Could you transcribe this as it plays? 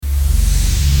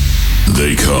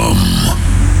They come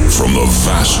from the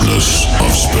vastness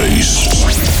of space.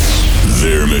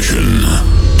 Their mission,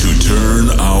 to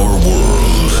turn our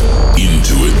world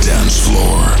into a dance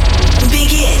floor.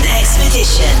 Begin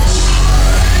expedition.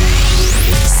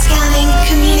 Scanning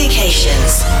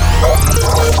communications.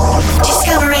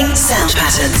 Discovering sound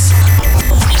patterns.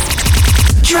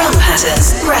 Drum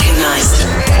patterns recognized.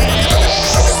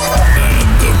 And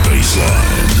the bassline.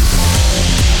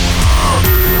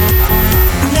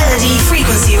 Melody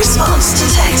frequency response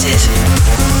detected.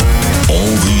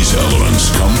 All these elements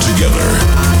come together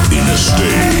in a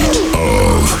state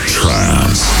of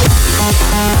trance.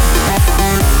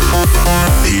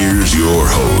 Here's your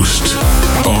host,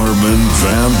 Armin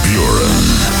van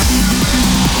Buuren.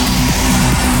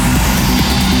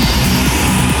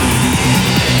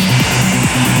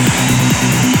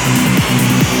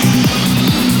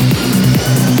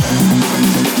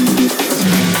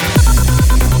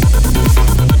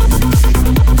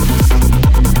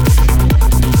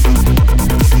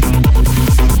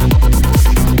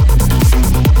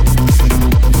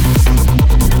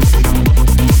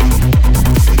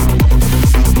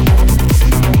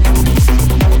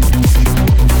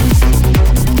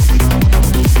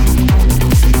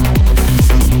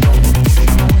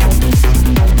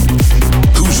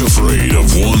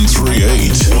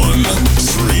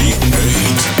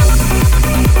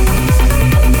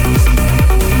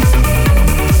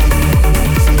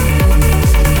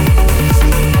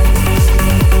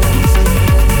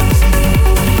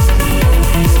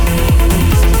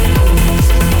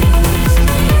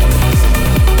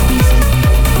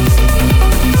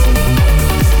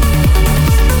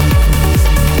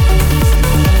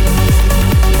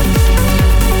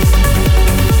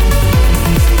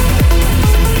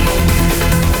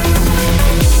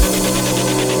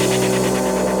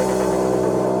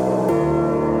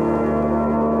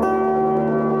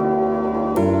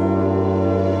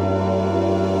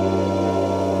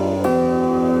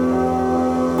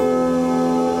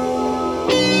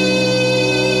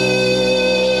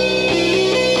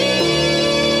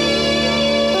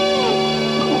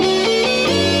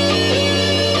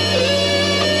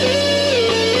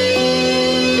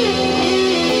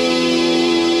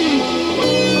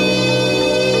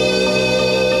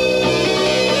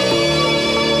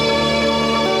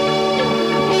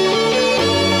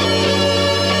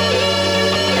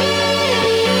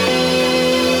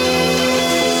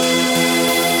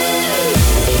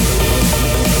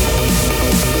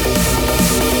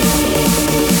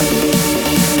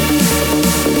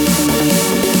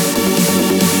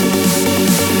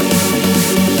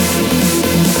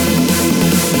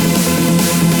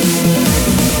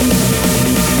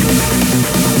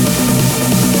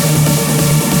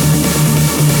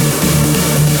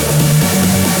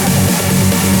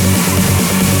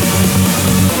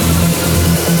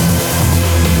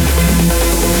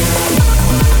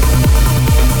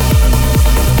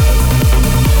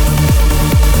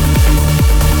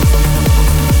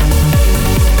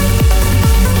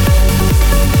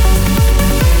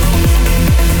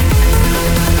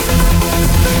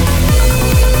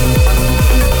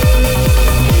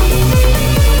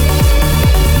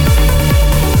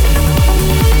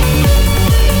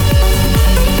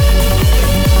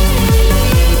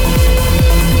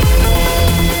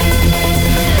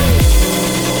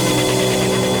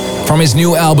 From his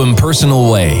new album, Personal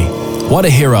Way, what a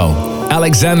hero,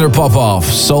 Alexander Popov,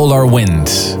 Solar Wind.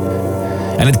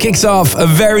 And it kicks off a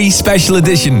very special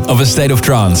edition of A State of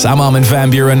Trance. I'm Armin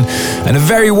van Buuren, and a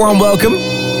very warm welcome.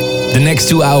 The next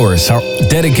 2 hours are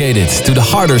dedicated to the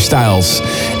harder styles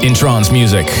in trance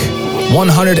music.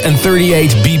 138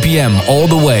 BPM all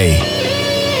the way.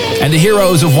 And the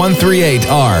heroes of 138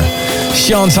 are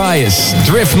Sean Tyas,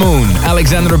 Drift Moon,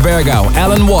 Alexander Bergau,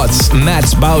 Alan Watts,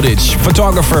 Mats Bowditch,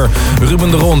 photographer Ruben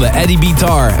de Ronde, Eddie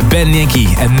Bitar, Ben Nicky,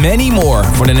 and many more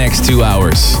for the next 2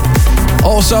 hours.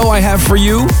 Also, I have for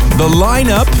you the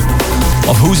lineup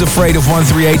of Who's Afraid of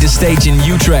 138, the stage in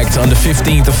Utrecht on the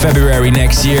 15th of February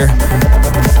next year.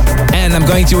 And I'm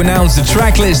going to announce the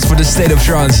track list for the State of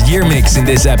Trance year mix in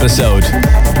this episode.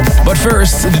 But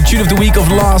first, the tune of the week of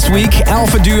last week,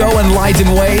 Alpha Duo and Light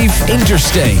and Wave,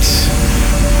 Interstate.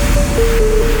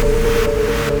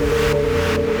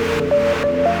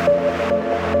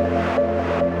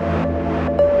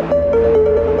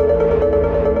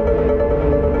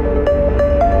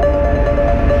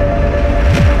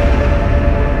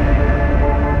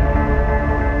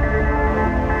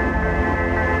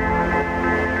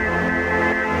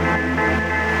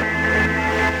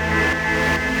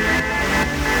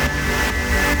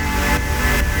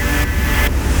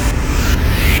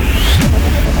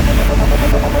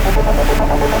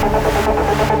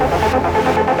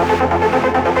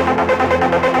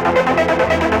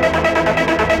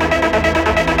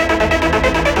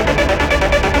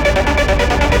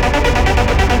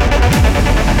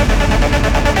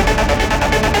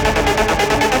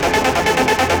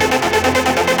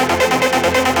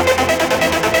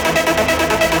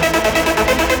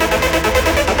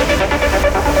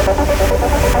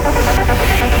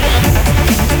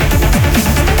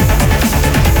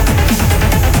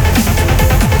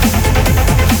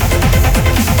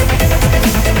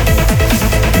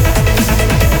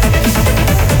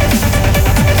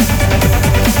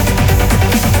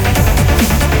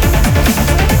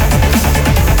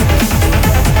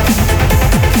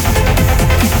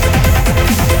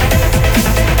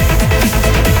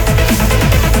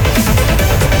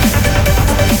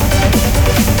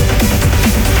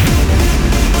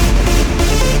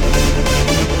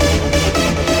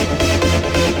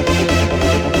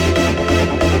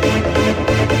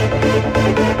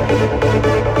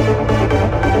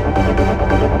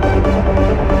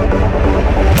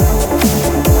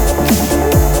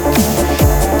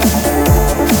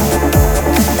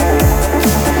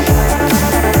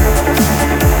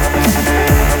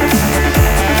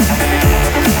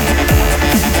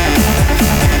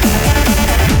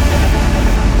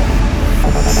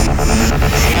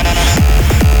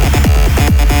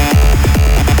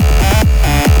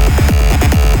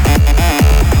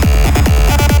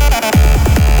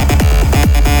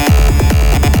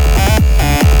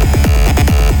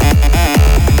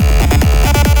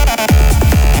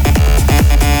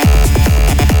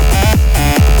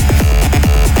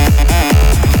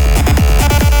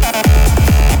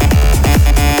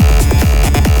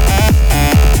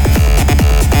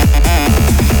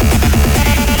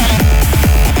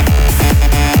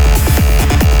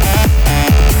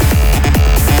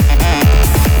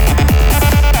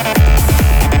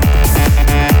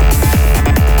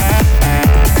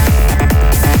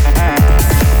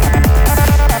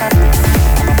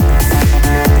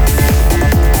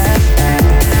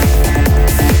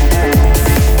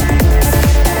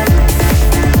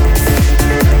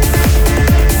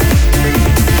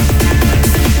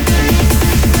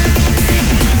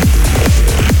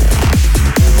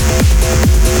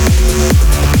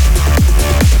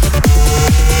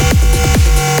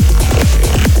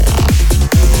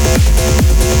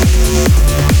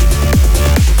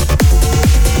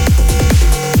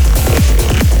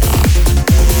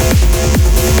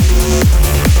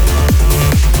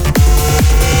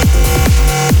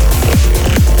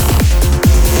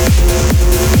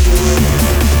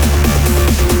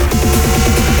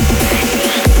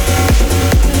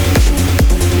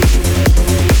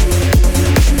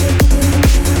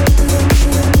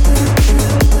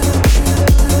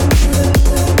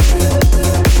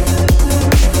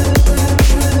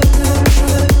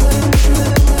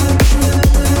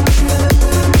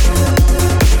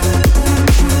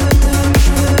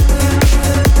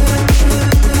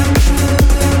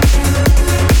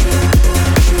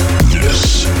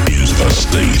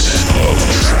 of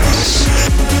trance.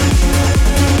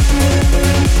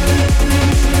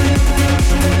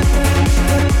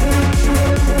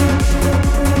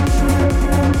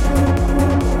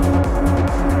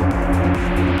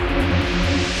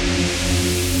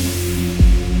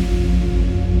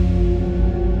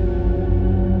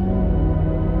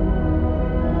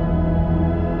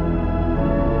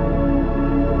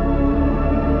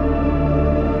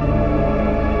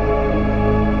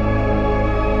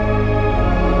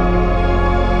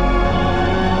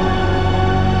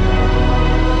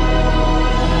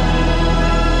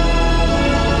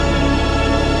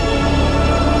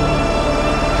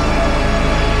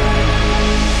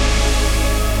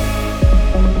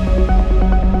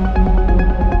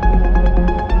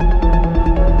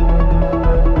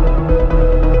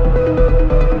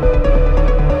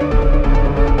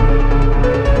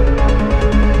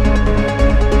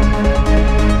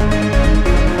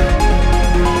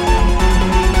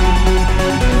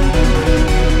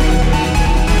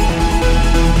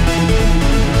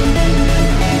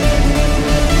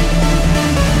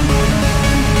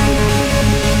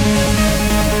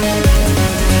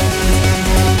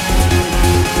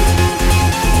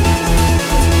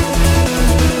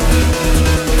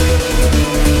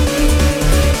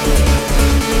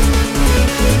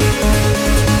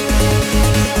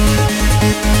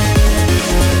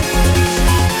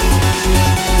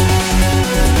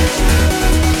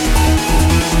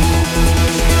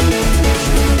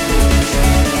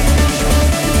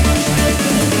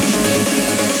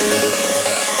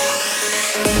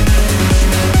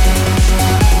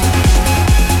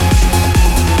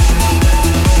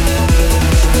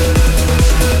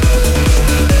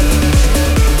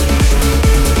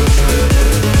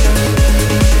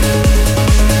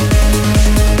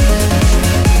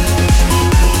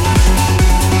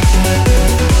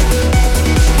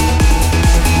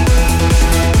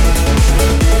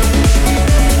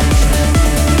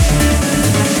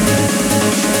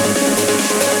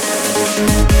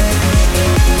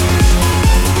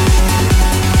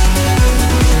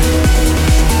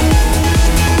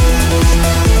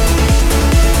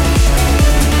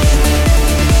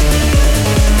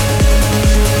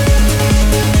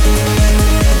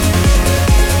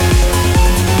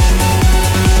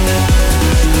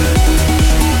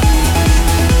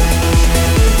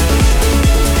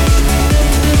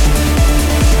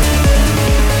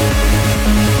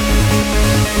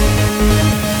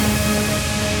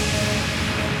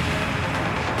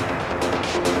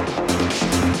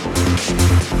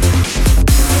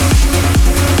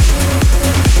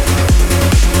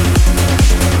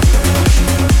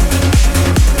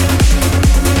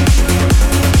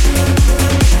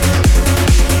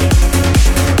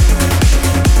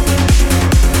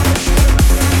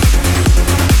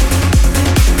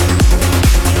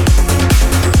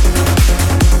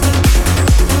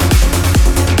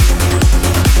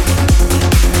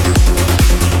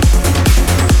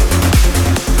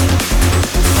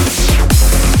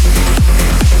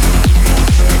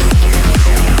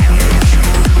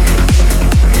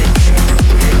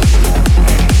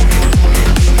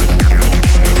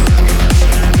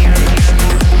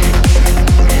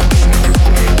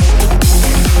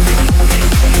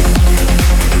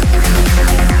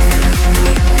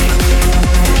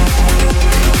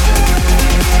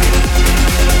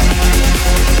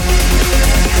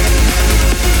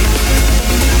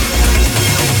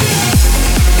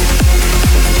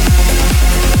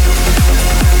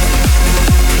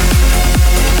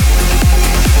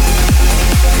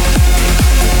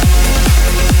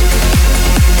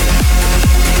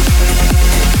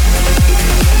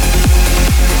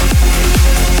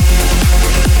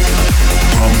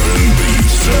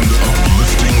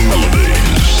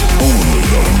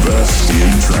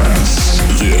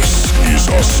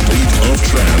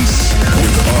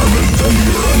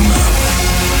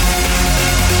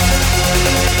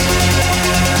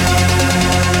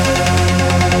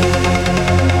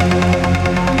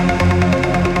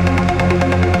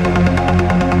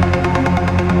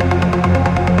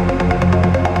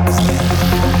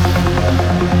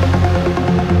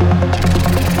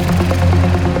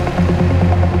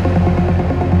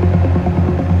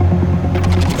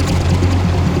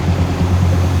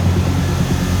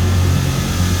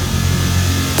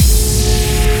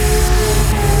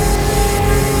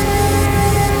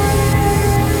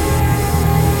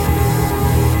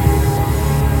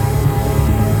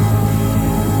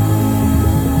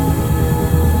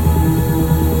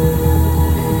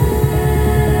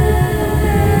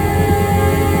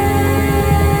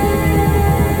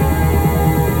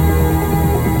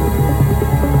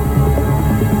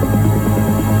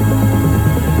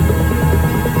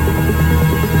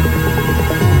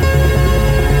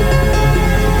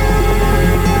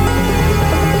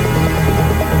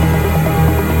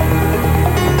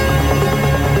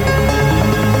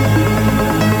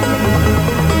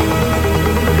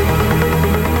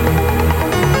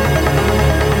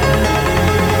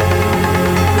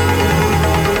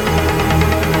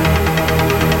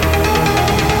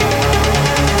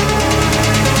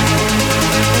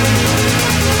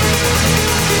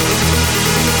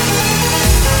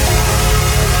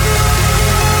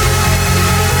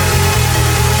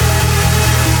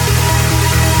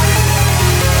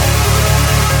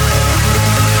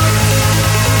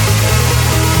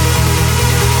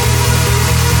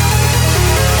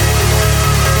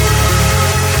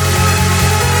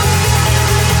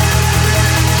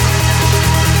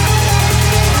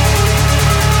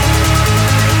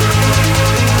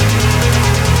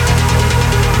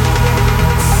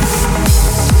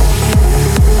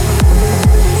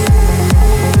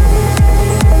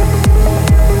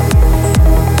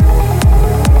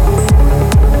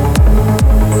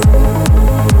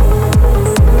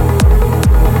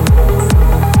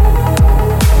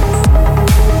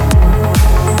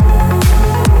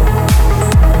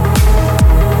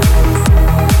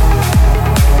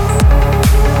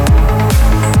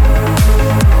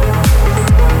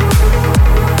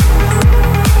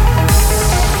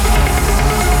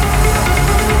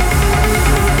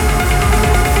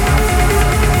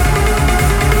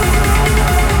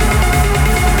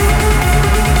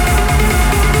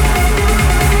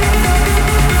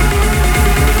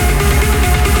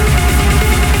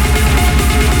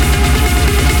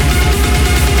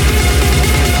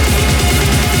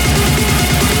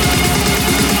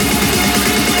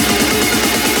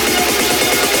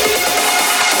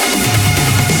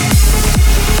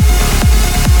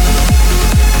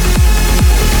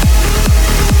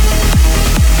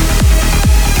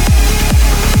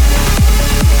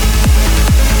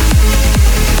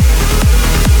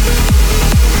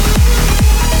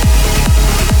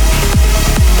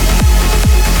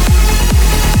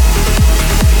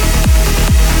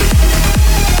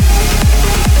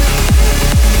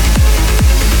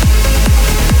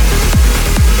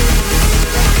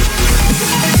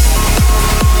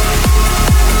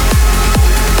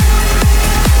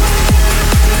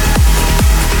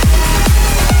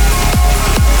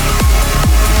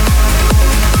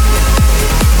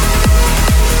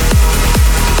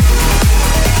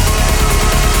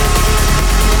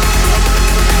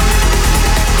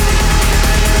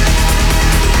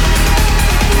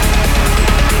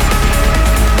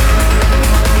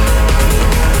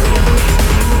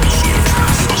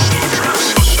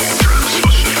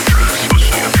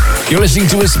 You're listening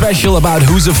to a special about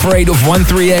Who's Afraid of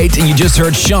 138, and you just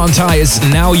heard Sean Tyas,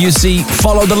 Now You See.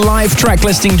 Follow the live track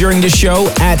listing during the show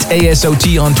at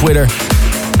ASOT on Twitter.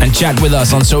 And chat with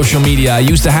us on social media.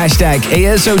 Use the hashtag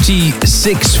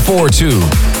ASOT642.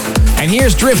 And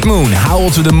here's Drift Moon, Howl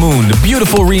to the Moon, the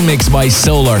beautiful remix by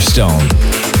Solar Stone.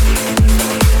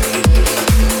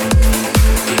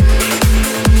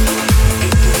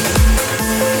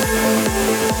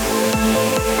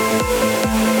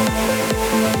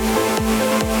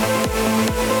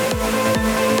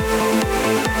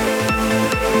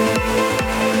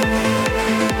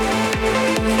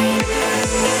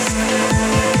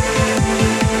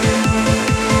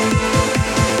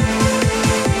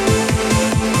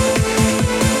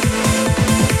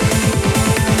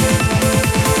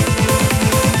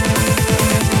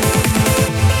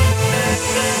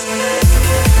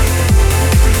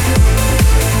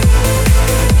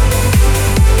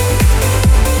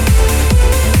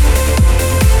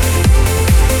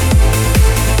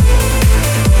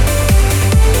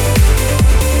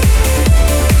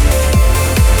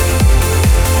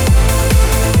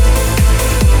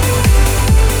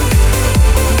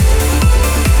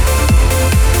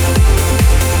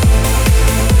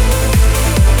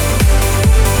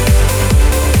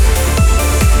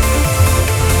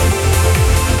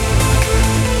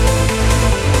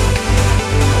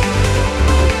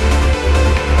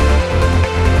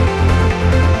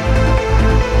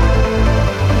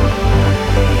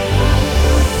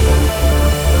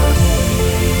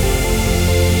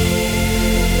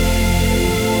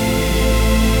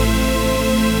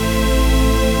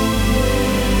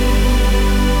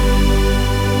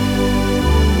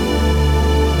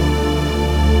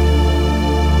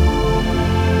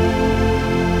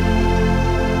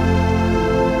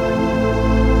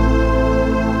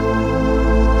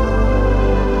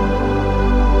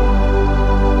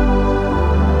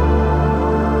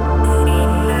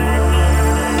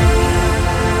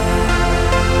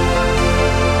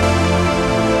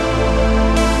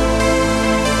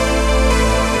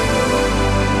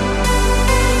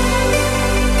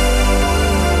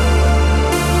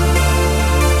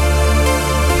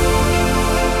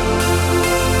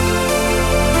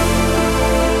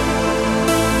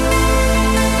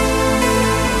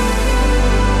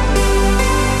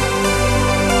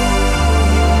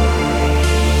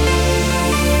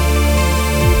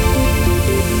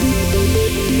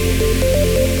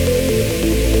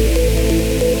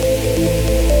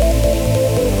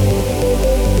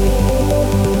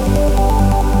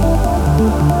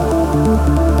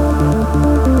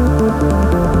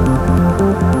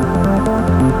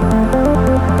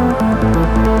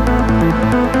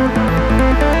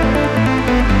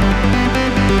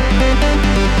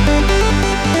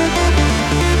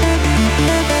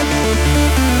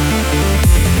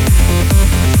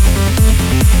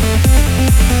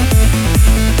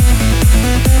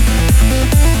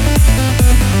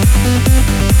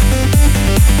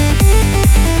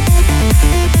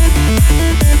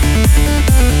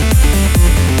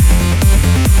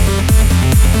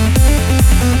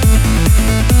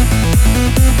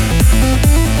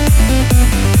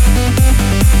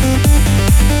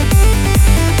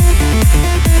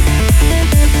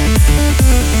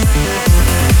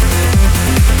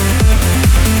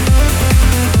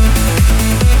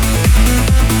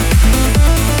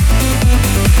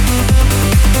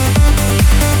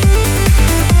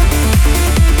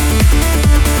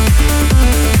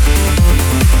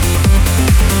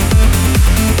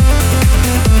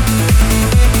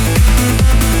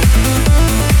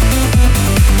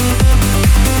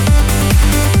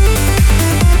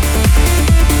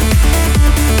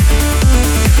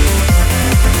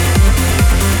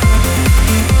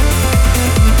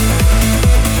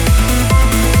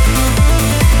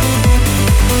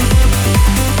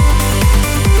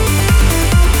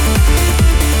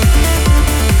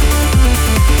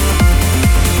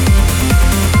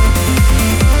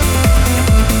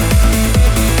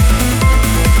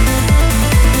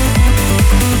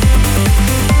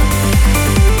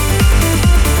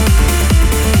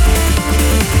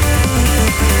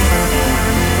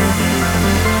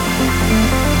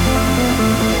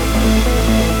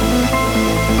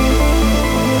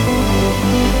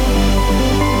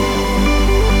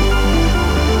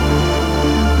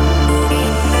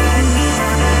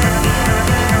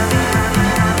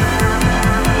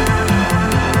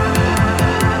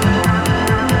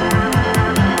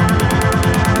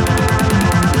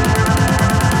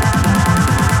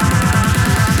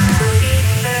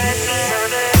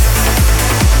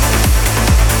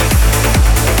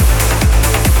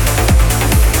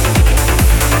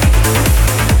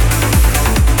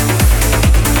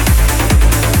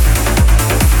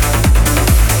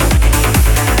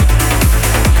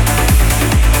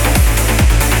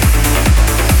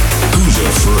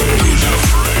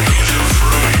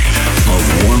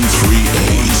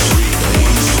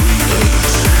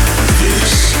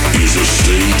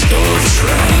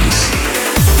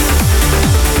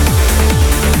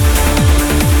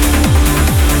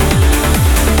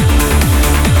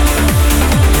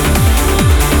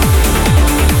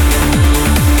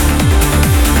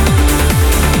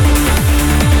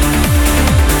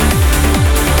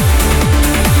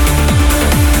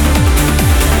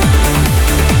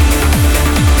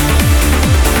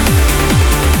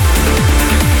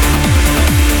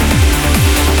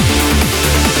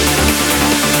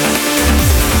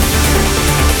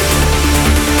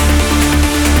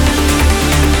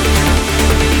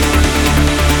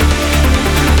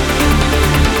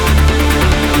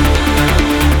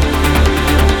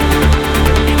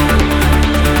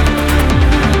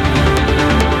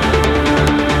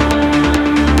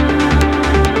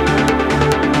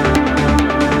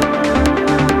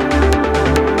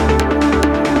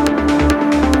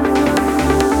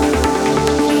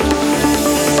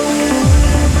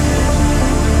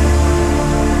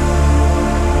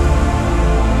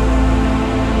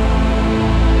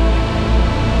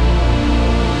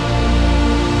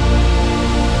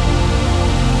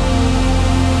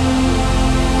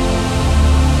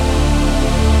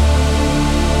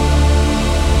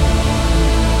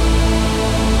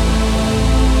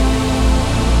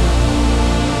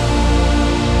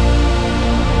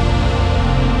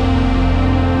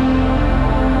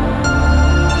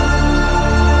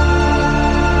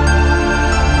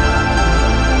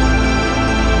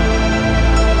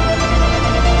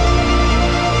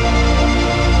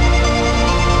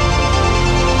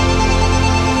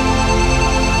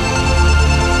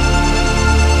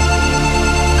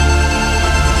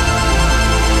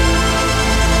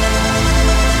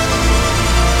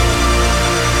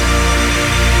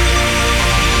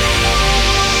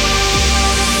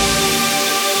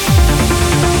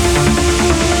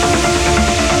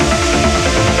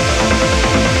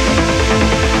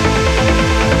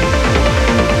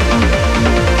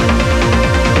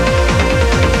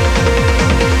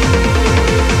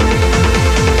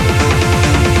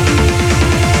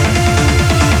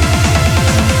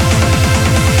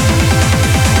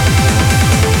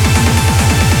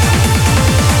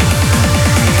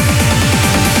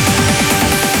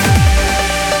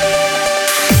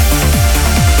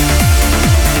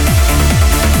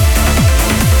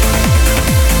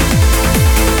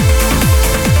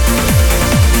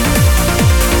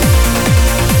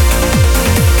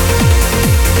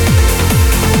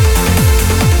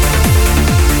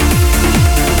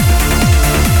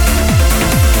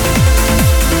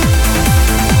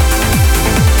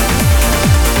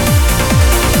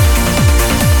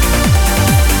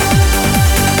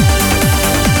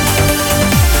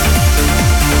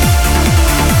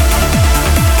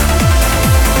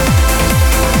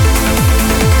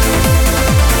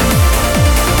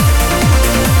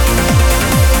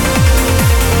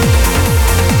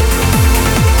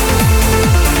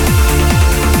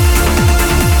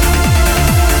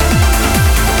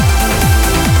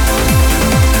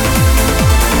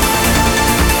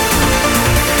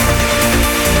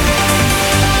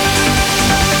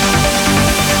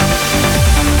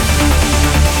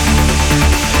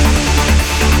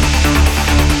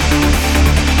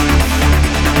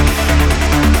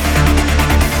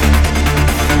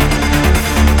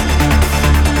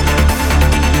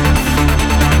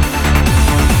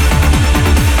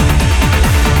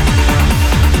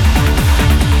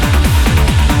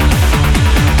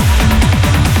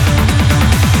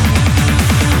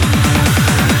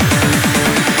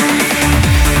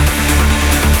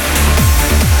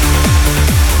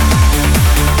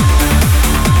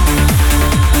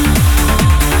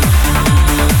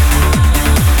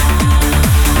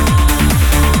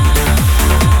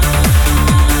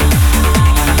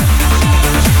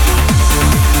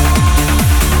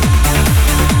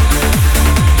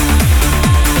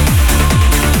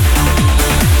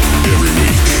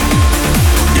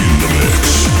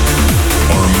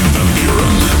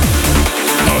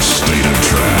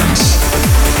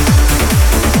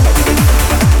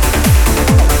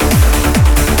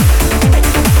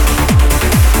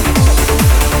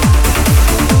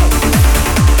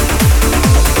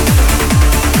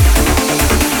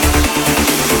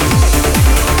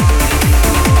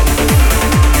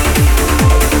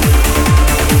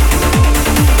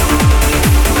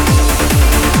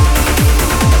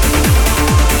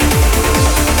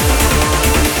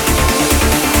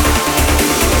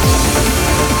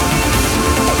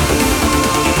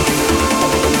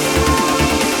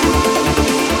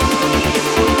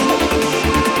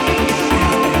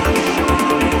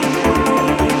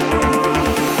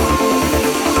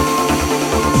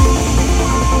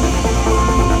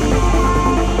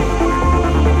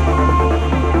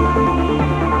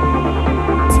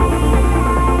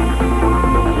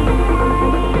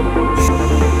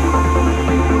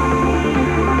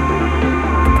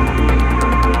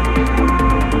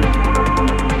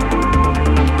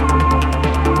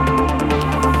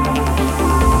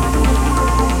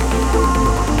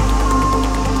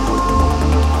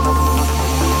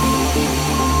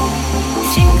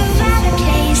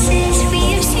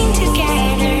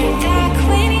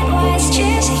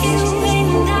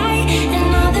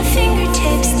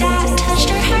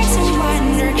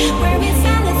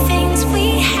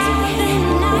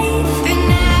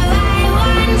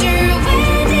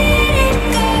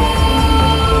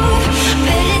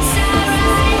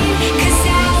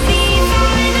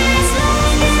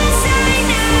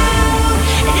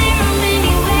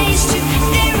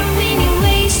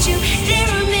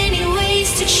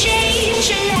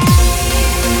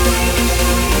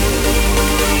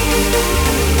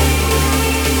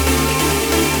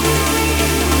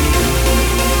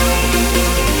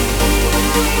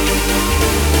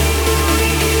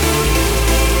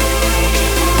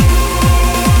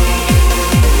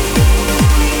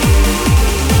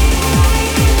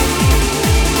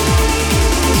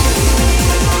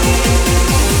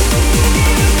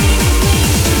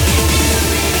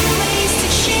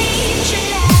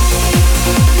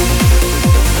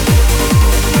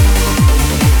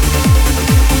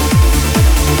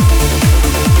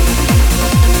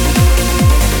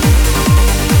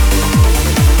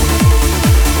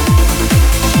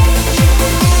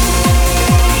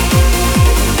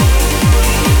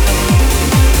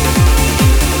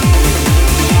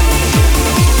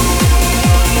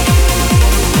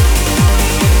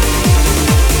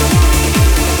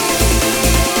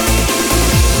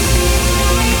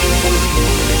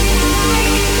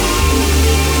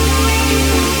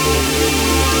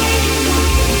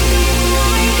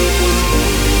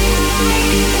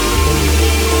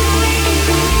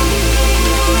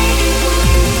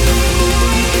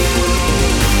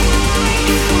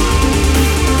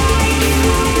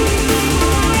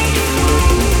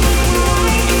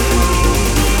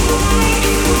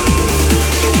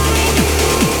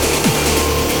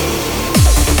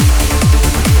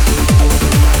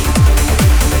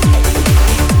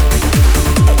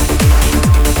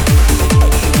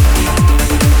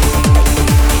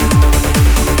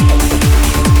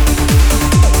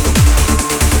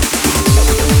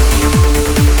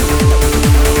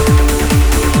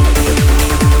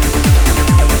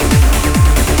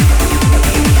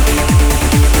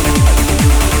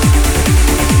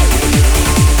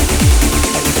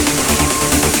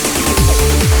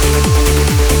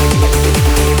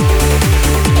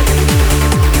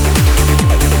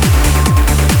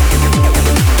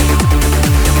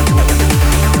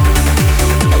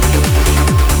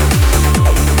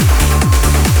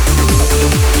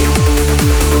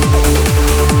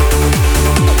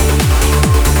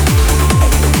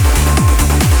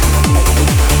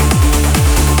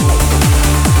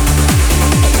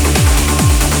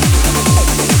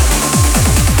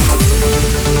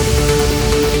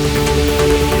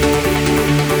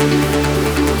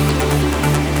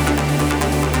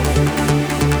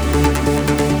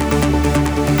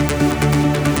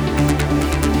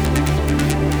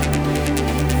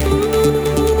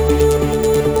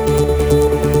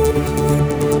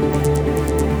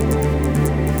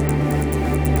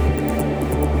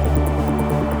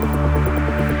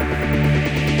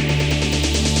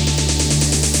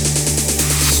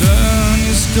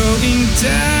 going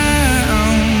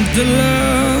down. The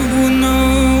love will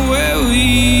know where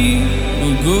we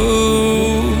will go.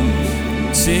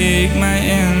 Take my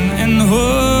hand and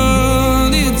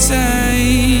hold it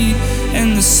tight.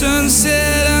 And the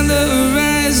sunset on the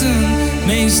horizon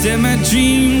makes that my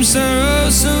dreams are oh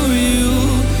so real.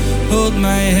 Hold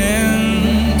my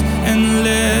hand and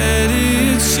let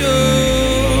it show.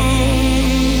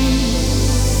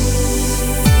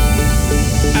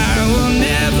 I will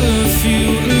never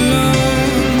feel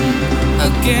alone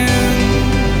again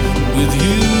with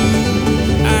you.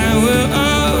 I will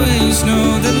always know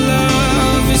that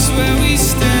love is where we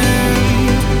stand.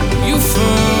 You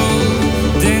fall,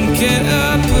 then get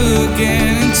up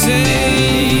again and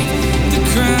take the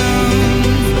crown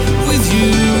with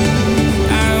you.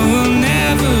 I will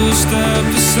never stop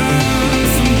the sun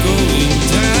from going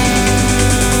down.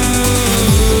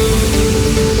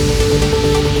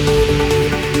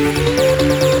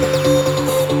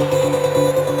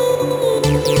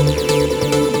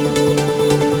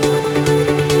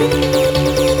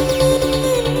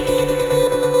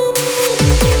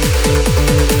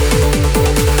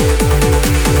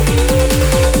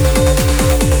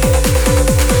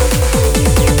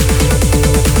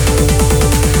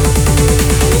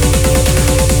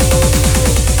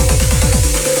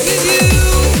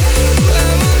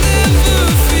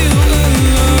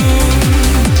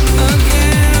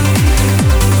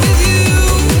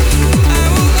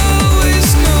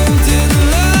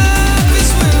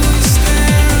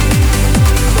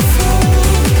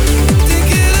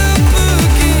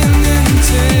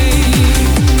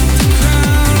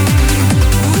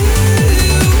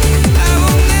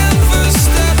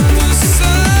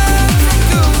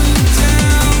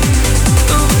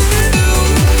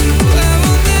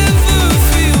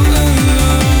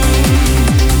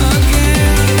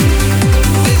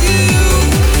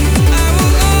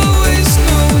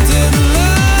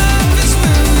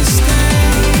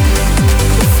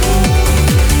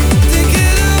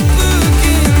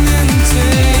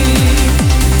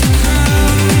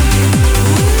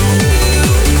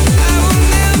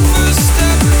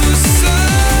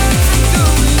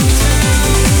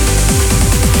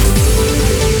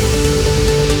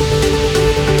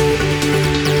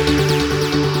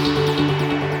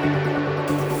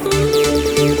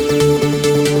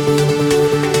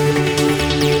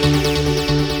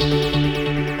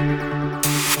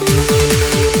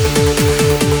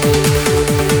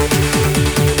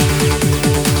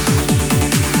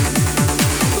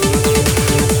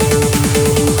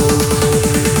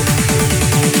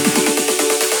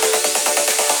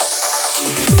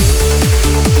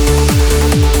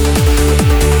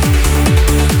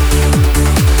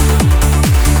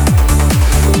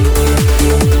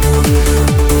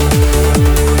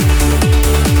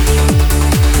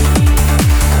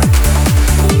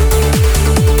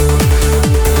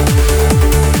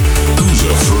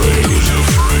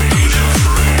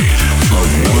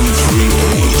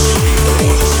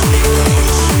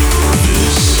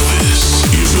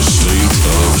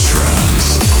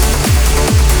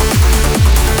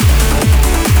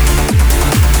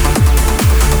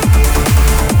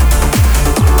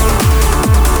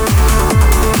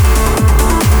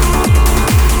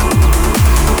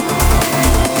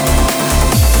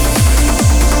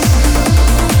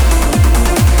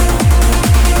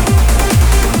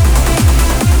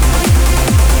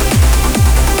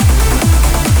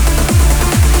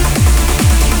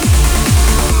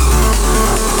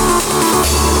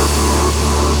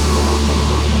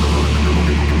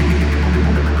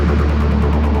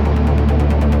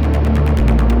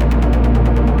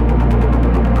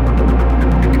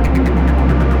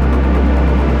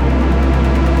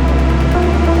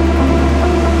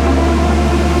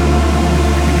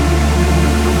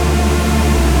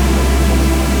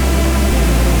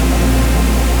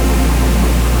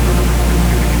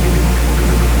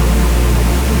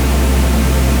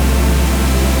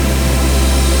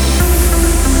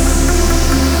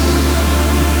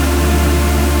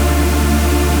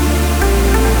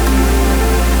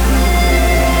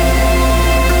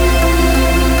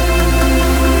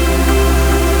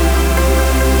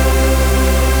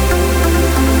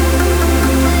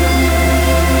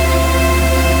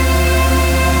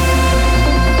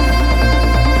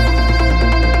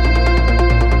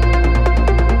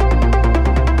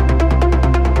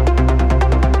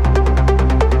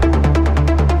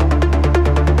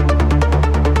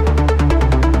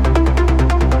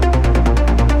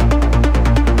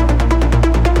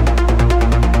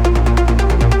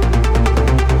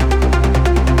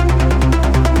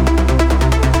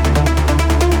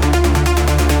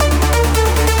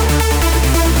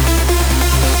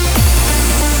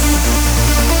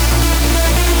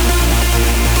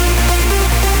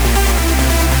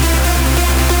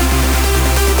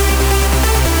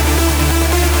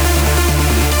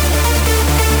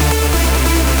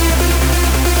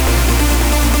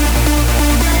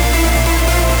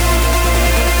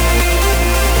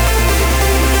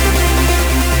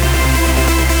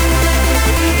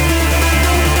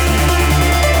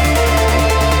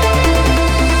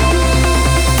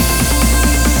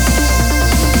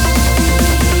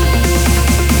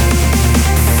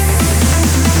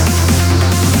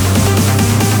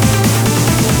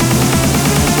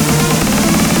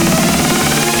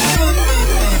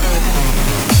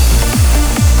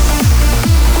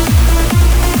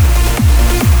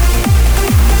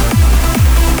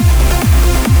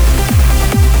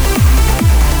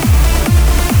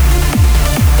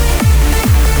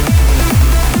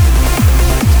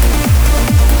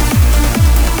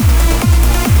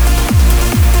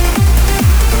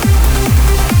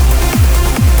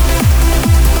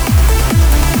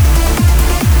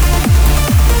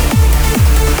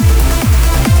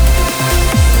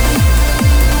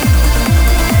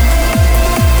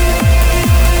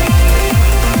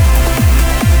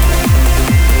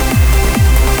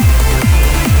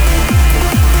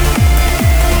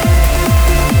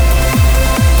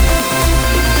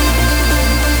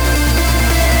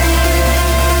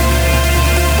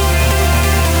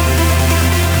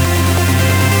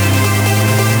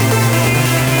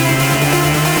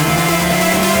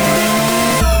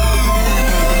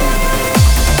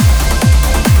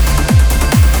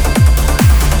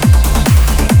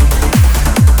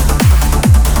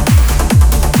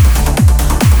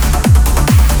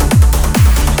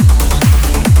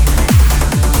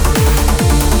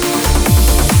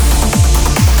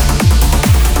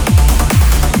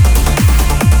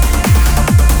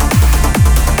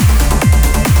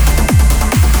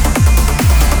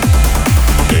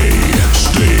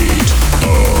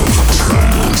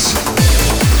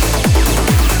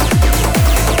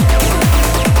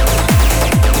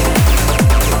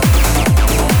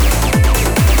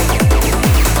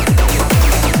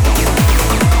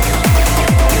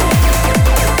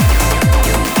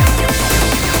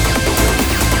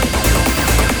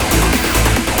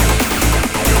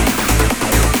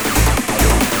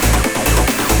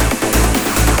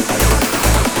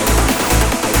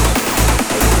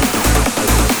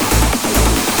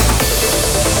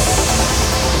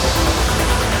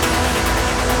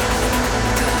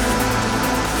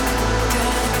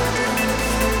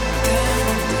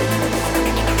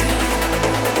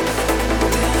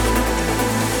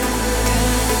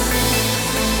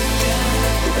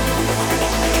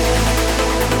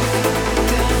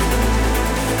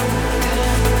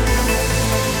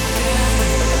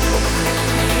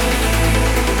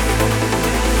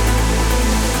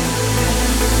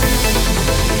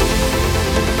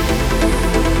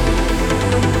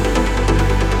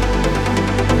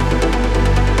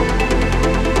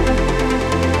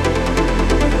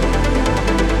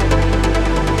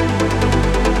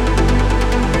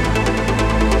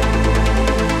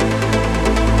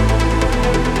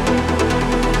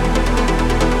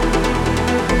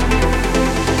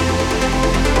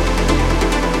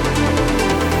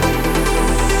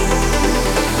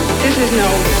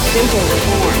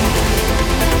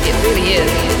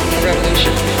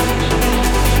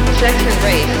 different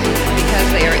race, because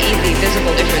they are easily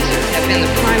visible differences, have been the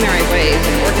primary ways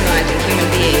of organizing human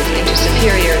beings into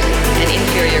superior and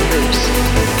inferior groups,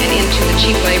 and into the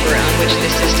cheap labor on which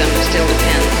this system still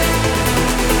depends.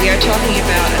 We are talking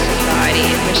about a society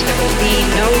in which there will be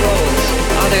no roles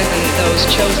other than those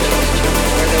chosen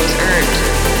or those earned.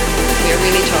 We are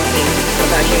really talking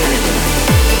about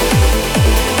humanism.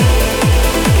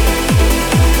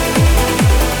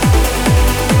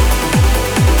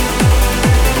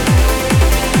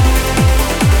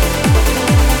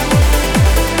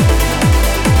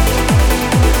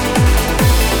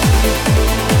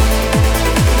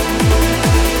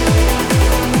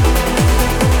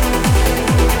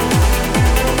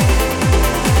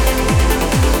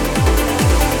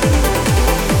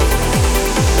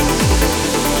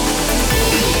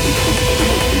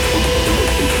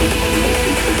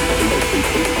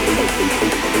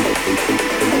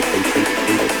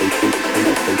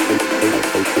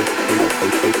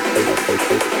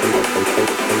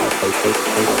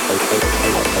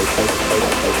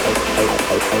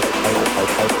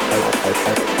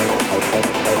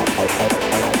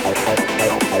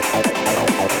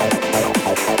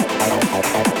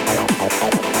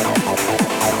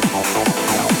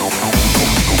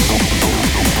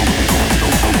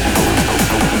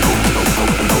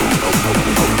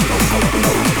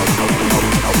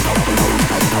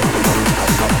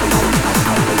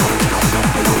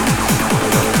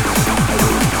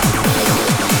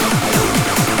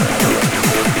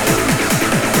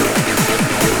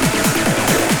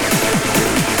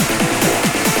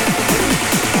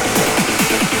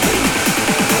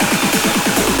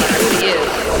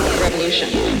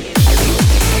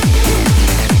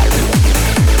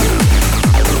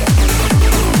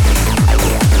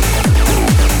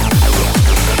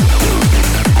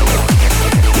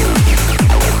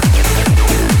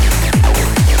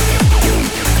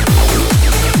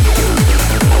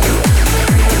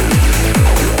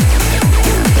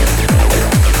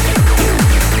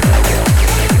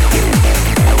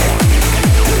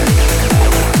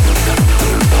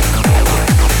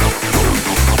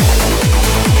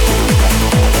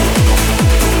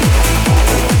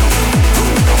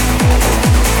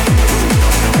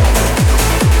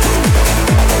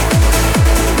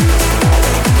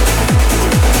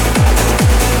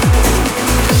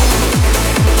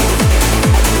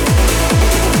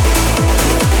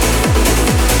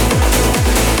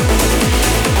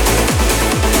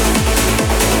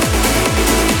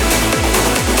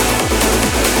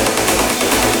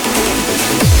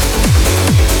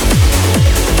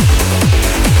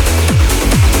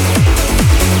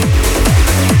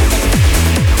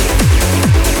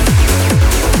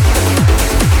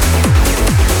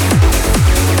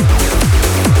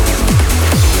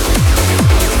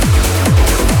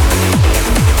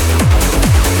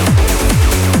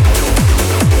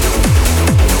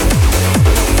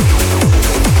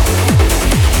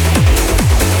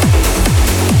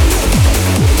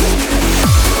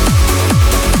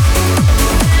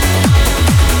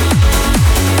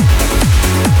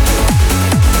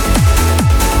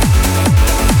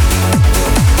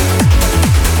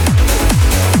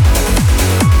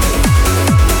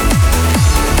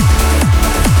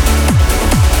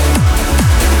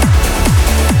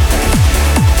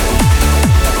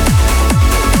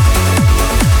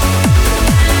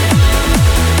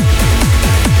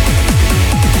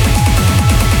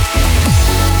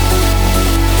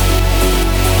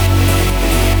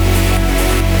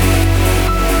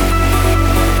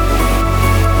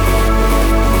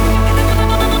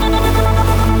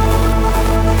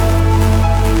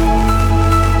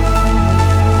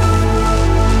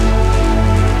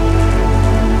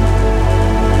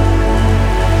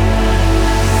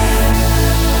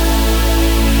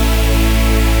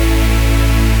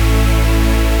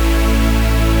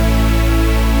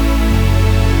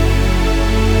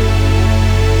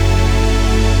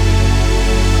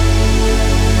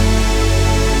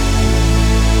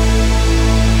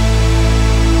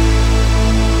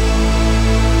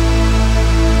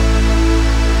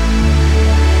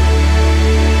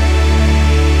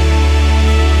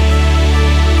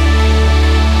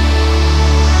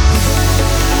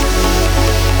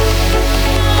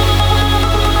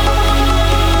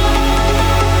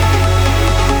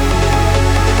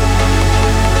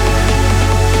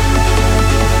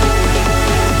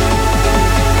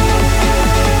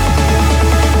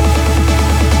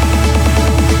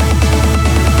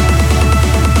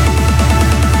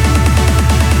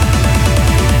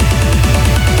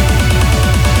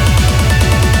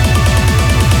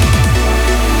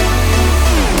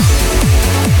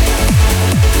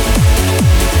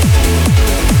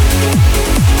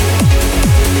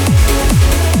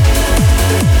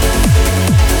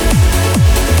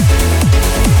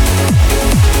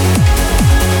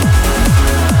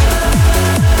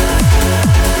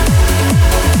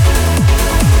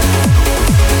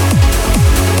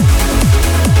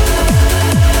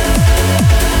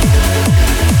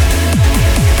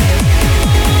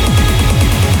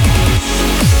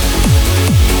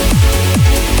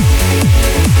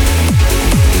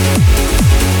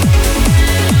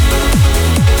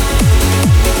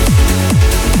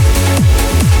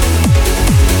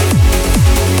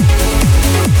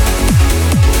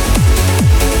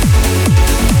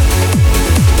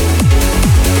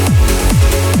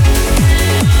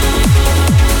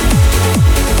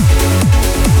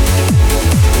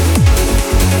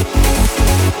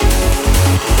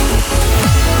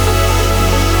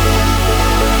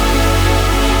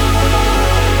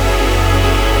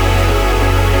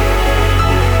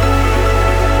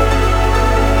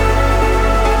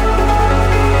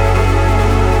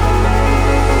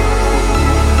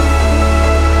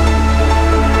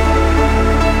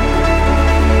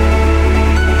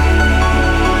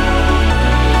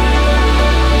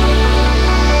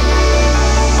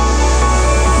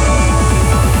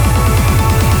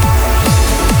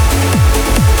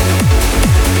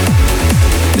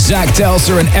 Zach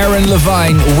Telser and Aaron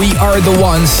Levine, We Are The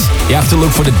Ones. You have to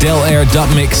look for the Del Air dub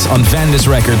mix on Vandus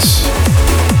Records.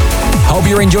 Hope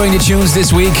you're enjoying the tunes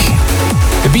this week.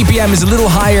 The BPM is a little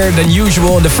higher than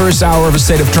usual in the first hour of A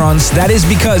State of Trance. That is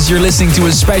because you're listening to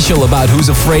a special about Who's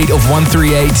Afraid of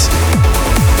 138.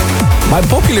 My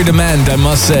popular demand, I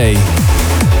must say.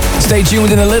 Stay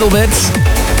tuned in a little bit.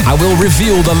 I will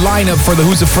reveal the lineup for the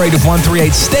Who's Afraid of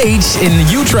 138 stage in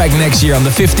Utrecht next year on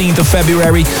the 15th of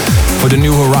February for the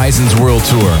New Horizons World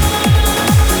Tour.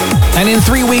 And in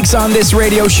 3 weeks on this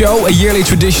radio show, a yearly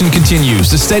tradition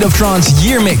continues. The State of Trance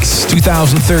Year Mix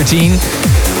 2013,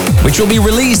 which will be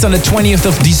released on the 20th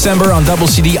of December on Double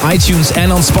CD, iTunes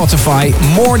and on Spotify.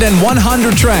 More than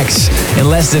 100 tracks in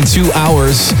less than 2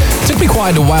 hours. It took me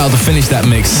quite a while to finish that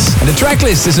mix. And the track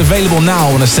list is available now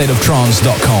on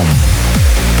thestateoftrance.com.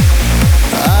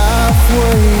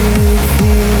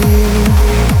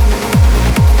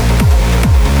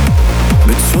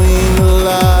 Between the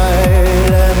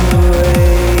light and the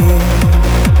rain,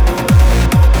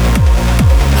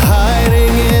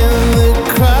 hiding in the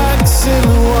cracks in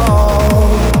the wall,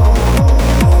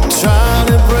 trying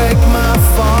to break my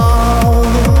fall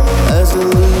as I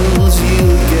lose you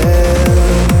again.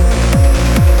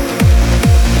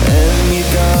 And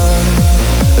you're gone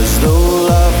as though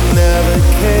love never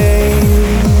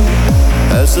came,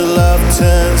 as the love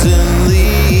turns and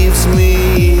leaves me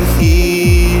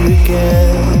here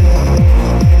again.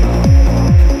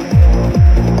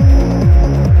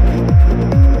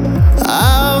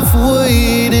 I've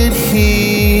waited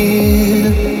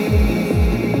here,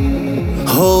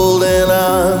 holding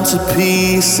on to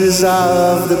pieces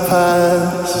of the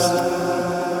past,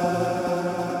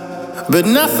 but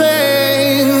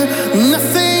nothing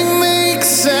makes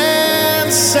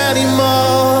sense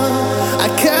anymore. I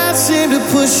can't seem to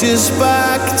push us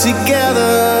back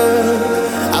together.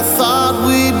 I thought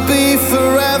we'd be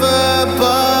forever,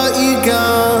 but you're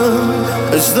gone,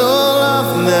 as though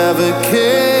love never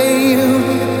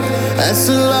came, as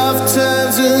the love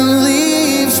turns and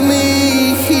leaves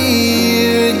me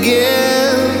here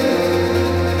again,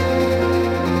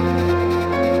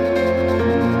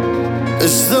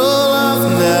 as though love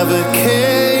never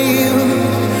came.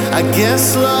 I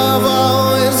guess love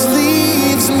always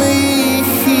leaves me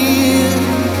here.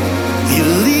 You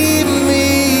leave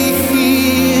me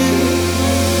here,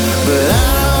 but I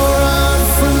don't run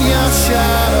from your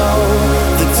shadow.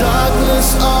 The darkness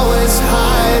always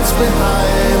hides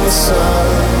behind the sun,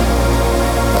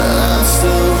 and I'm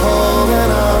still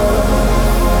holding on.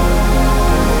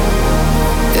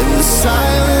 In the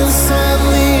silence and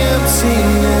the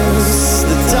emptiness,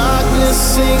 the darkness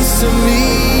sings to me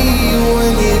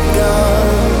when you're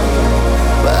gone,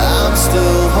 but I'm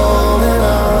still holding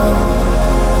on.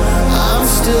 I'm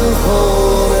still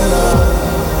holding on.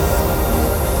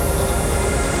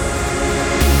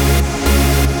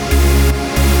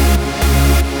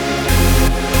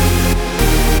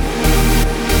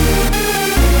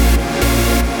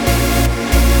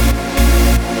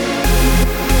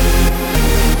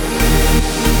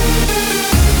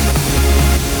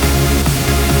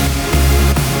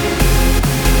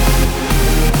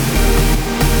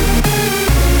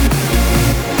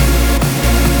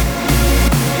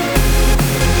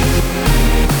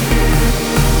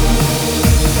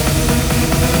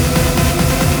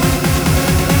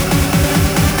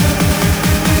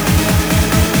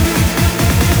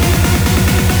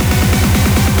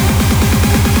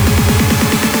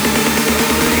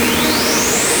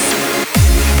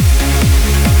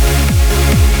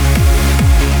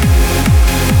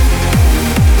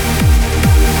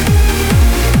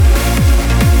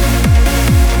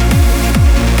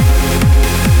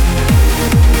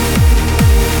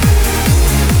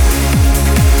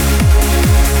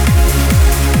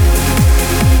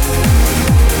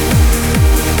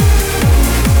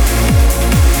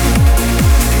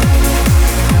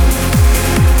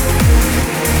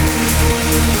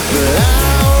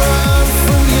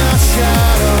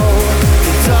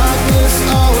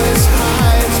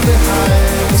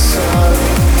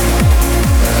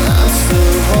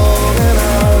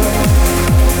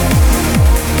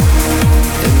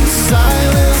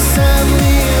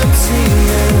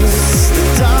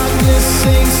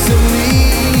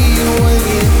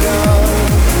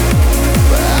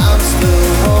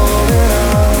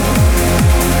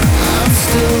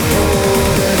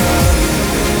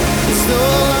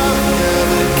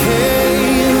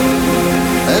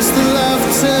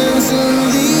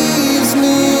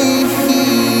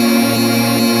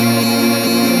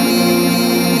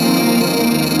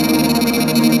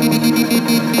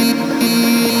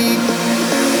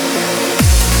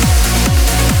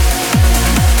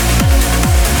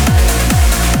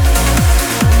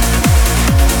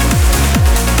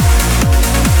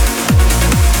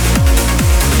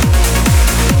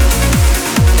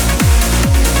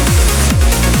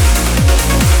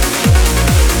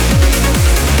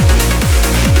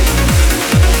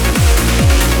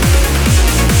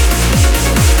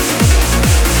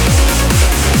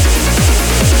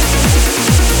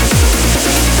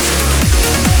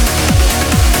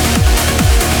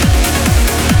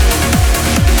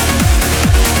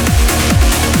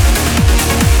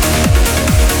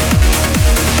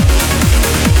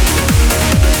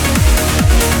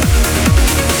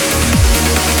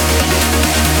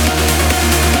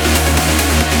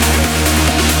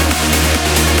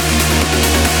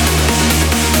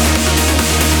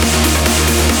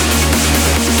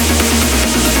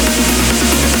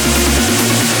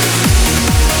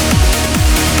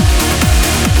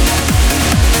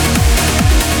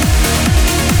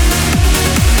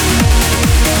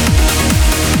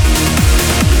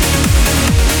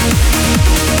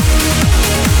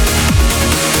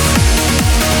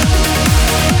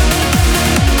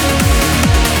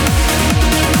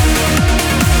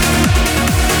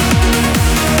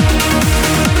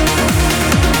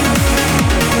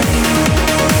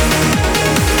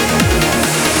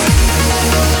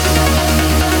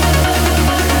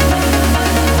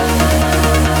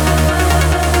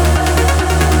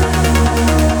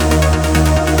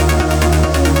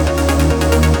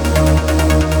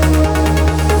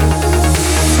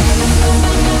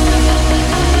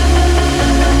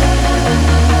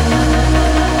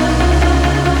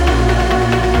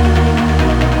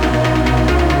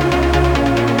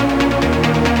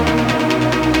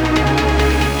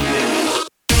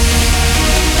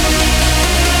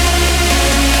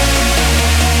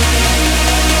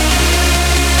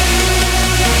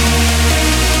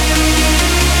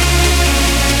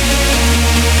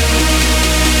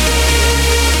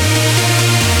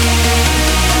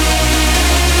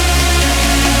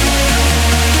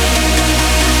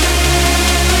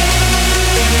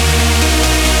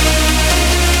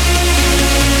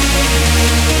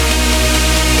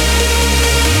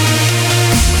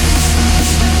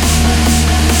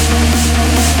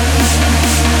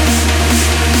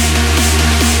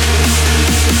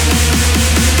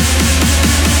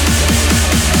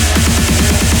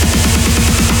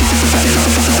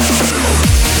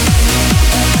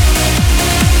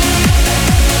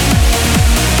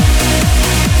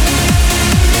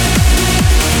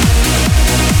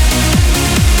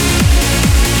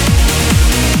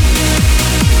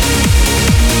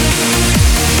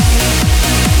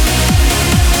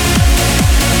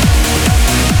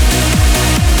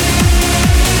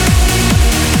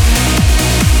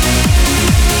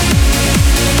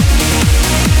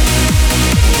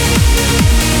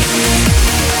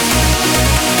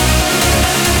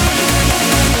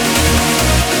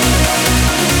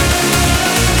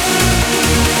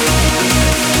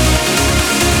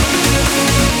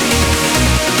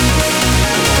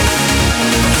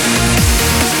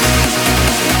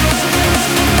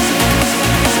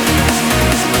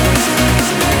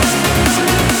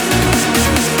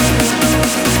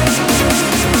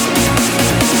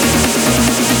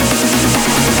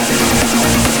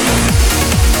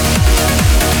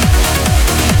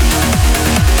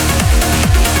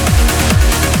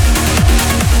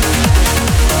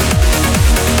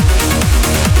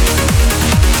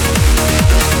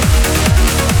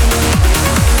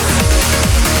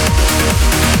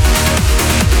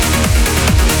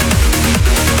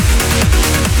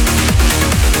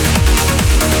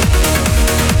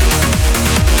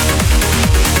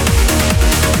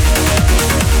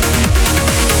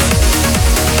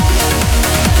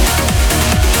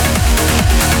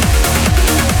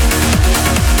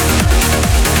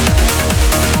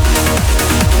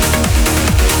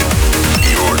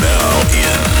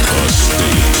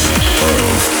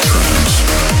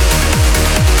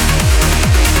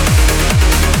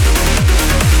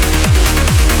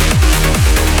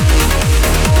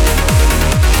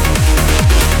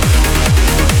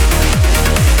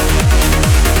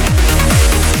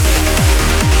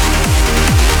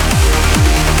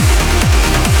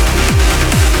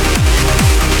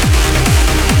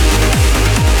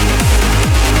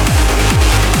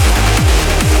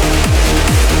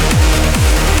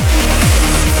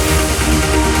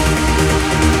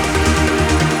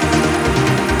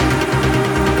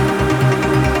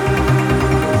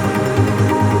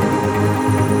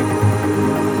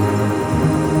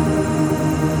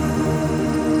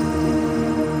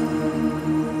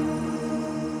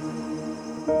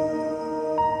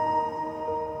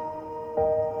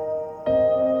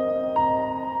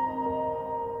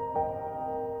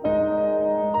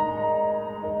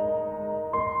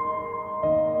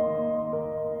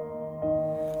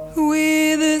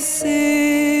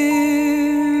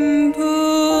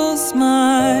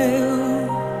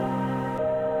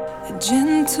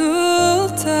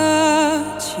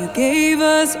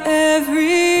 was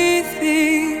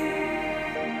everything.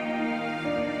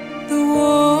 The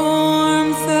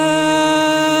warmth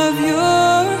of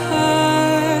your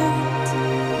heart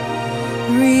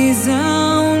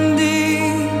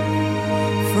resounding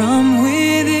from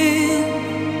within.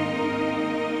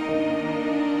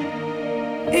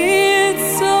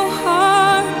 It's so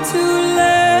hard to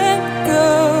let go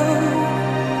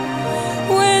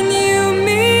when you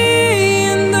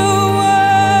mean the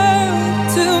world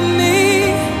to me.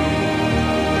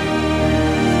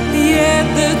 Yet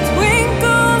the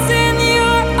twinkles in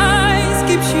your eyes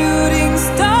keep shooting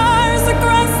stars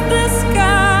across the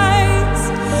skies.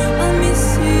 I miss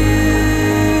you,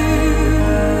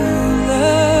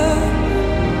 love,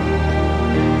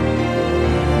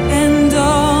 and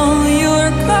all your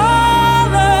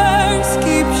colors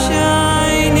keep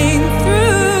shining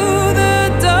through the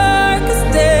darkest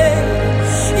day.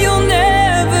 You'll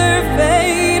never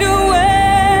fade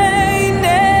away,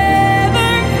 never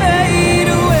fade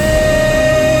away,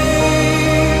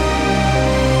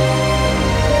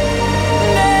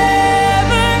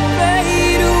 never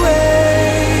fade away.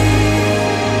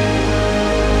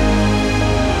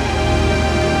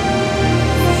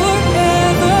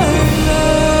 Forever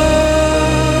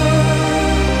love,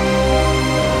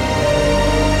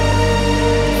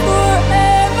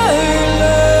 forever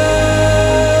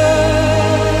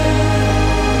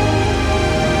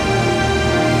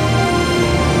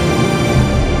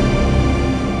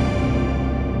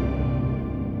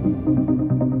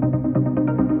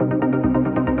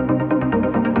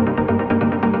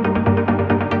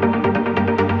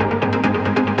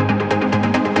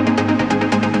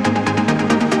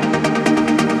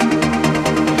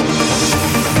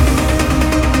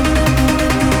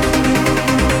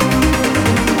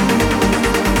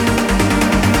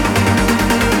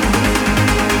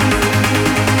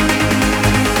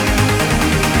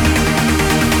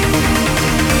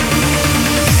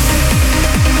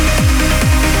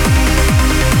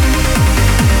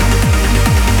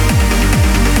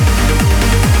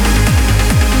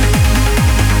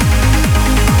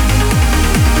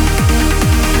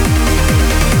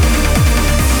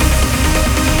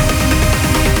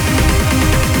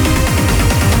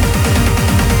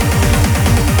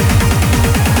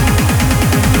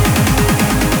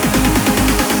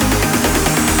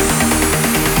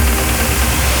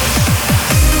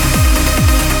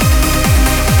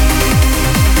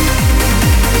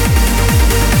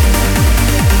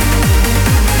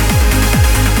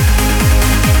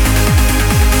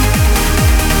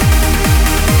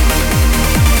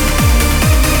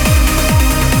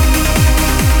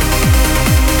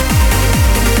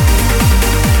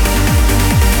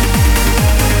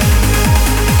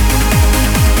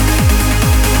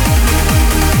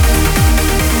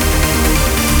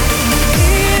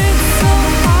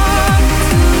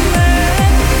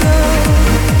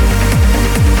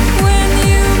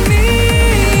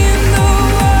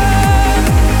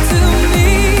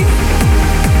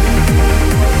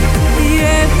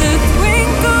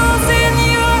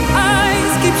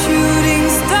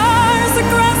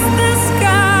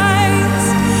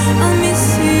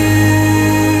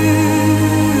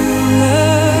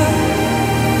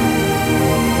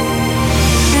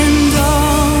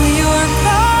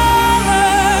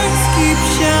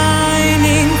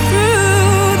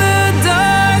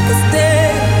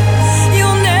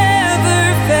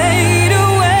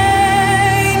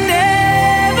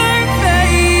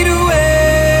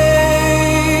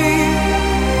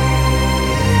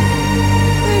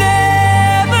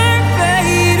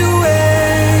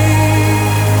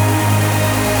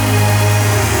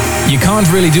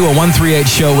can't really do a 138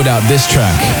 show without this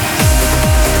track.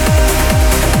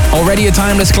 Already a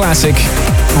timeless classic,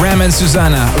 Ram and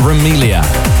Susanna, Ramelia.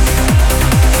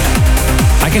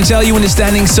 I can tell you in the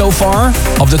standings so far,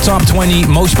 of the top 20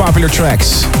 most popular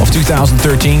tracks of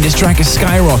 2013, this track is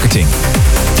skyrocketing.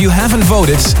 If you haven't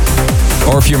voted,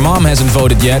 or if your mom hasn't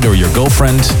voted yet, or your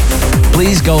girlfriend,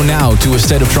 please go now to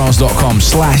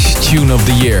astateoftrance.com/tune of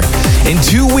the year. In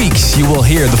 2 weeks, you will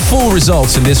hear the full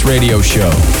results in this radio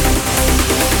show.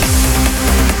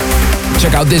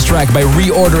 Check out this track by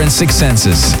Reorder and Six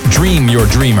Senses, Dream Your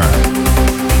Dreamer.